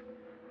beg.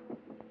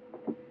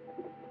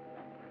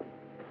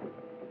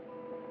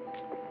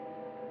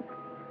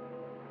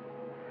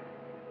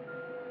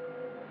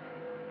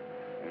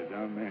 They're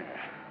down there.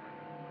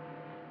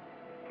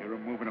 Hear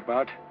them moving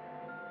about?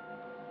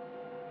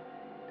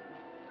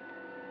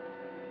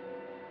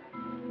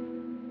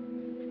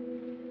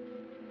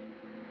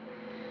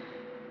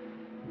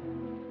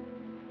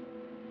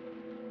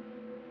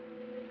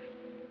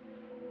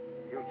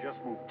 He'll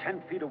just move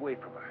 10 feet away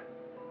from her.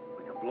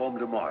 We can blow him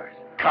to Mars.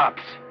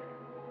 Cops!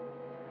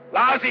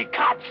 Lousy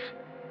cops!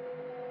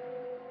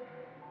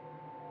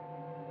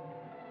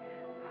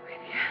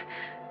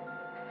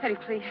 Eddie,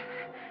 please.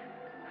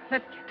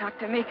 Let's get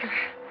Dr. Meeker.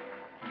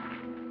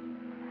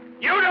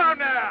 You down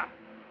there!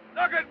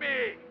 Look at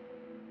me!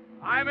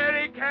 I'm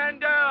Eddie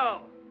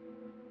Candell!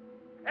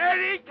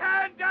 Eddie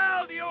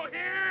Candell, do you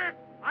hear?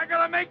 I'm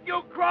gonna make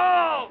you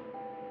crawl!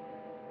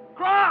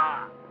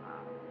 Crawl!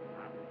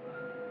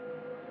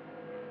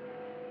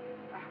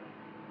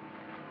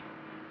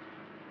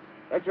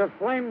 Get your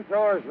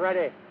flamethrowers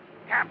ready.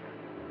 Captain,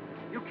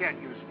 you can't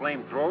use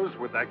flamethrowers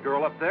with that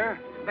girl up there.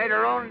 Made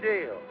her own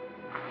deal.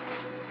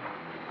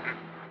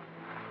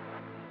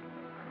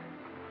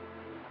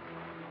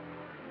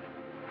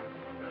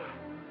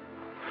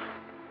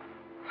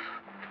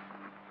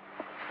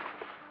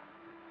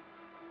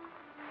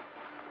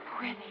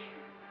 Oh, Eddie.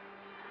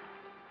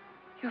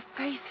 Your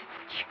face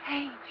has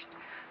changed.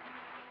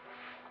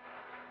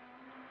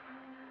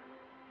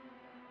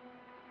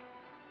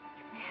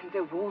 Your hands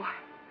are warm.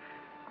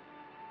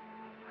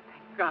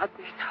 Thank God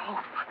there's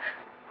hope.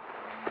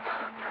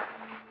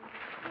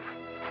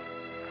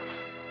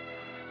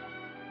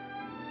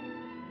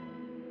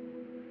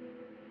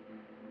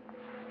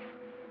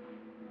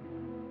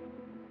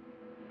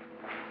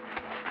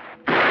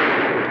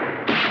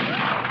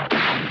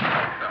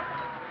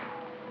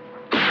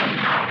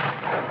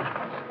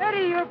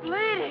 Eddie, you're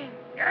bleeding.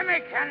 Hear me,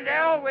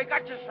 Candell. We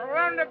got you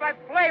surrounded by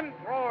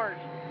flamethrowers.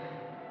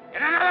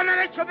 In another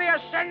minute, you'll be a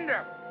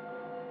cinder.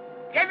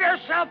 Give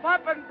yourself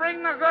up and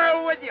bring the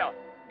girl with you.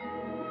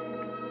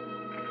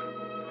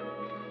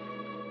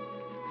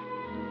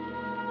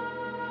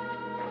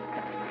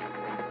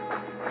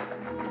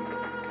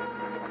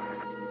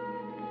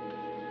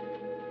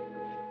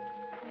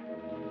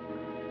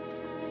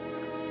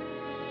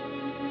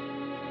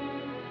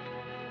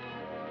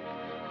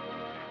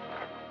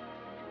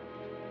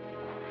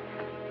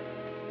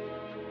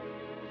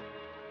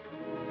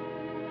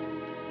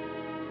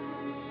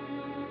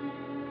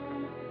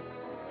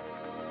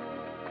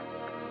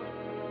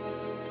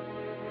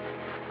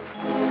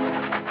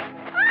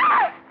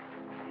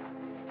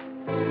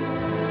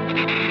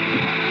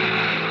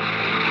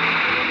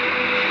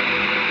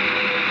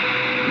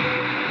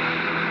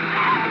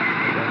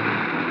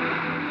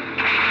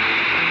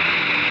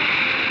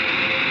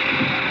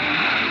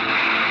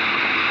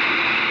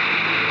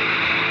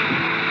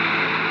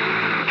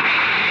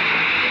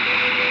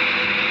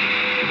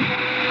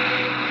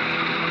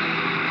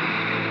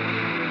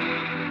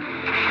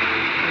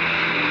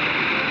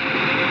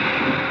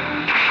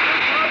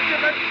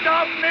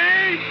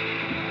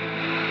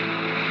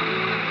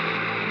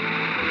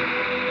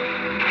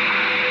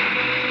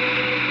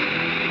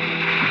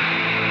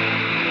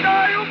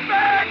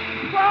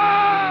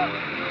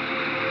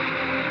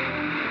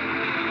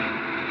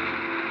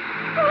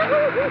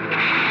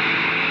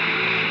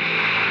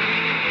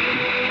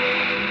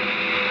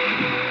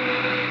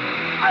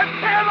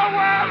 tear the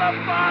world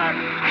apart!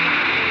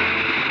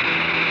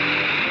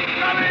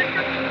 Nothing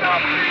can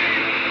stop me!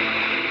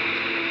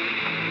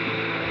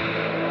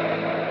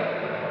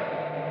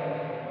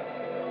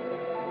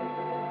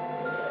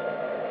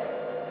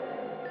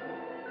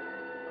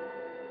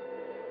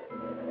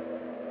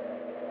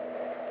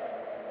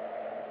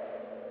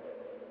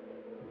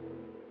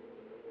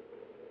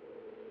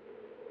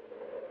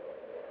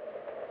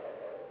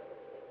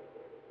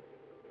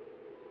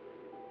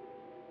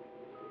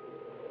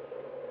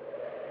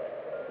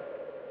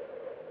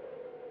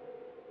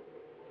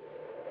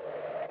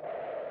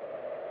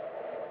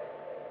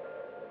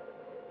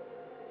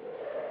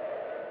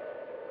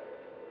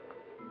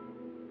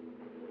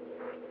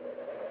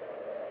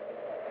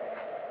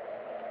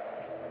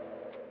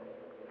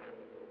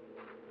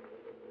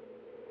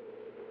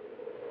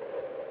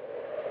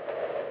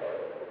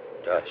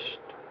 Dust.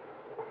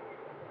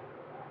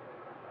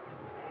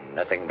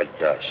 Nothing but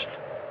dust.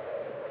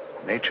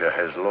 Nature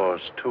has laws,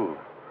 too,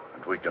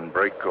 and we can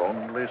break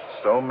only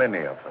so many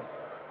of them.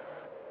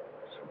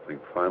 Something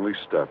finally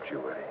stopped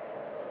you,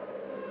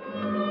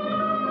 Eddie.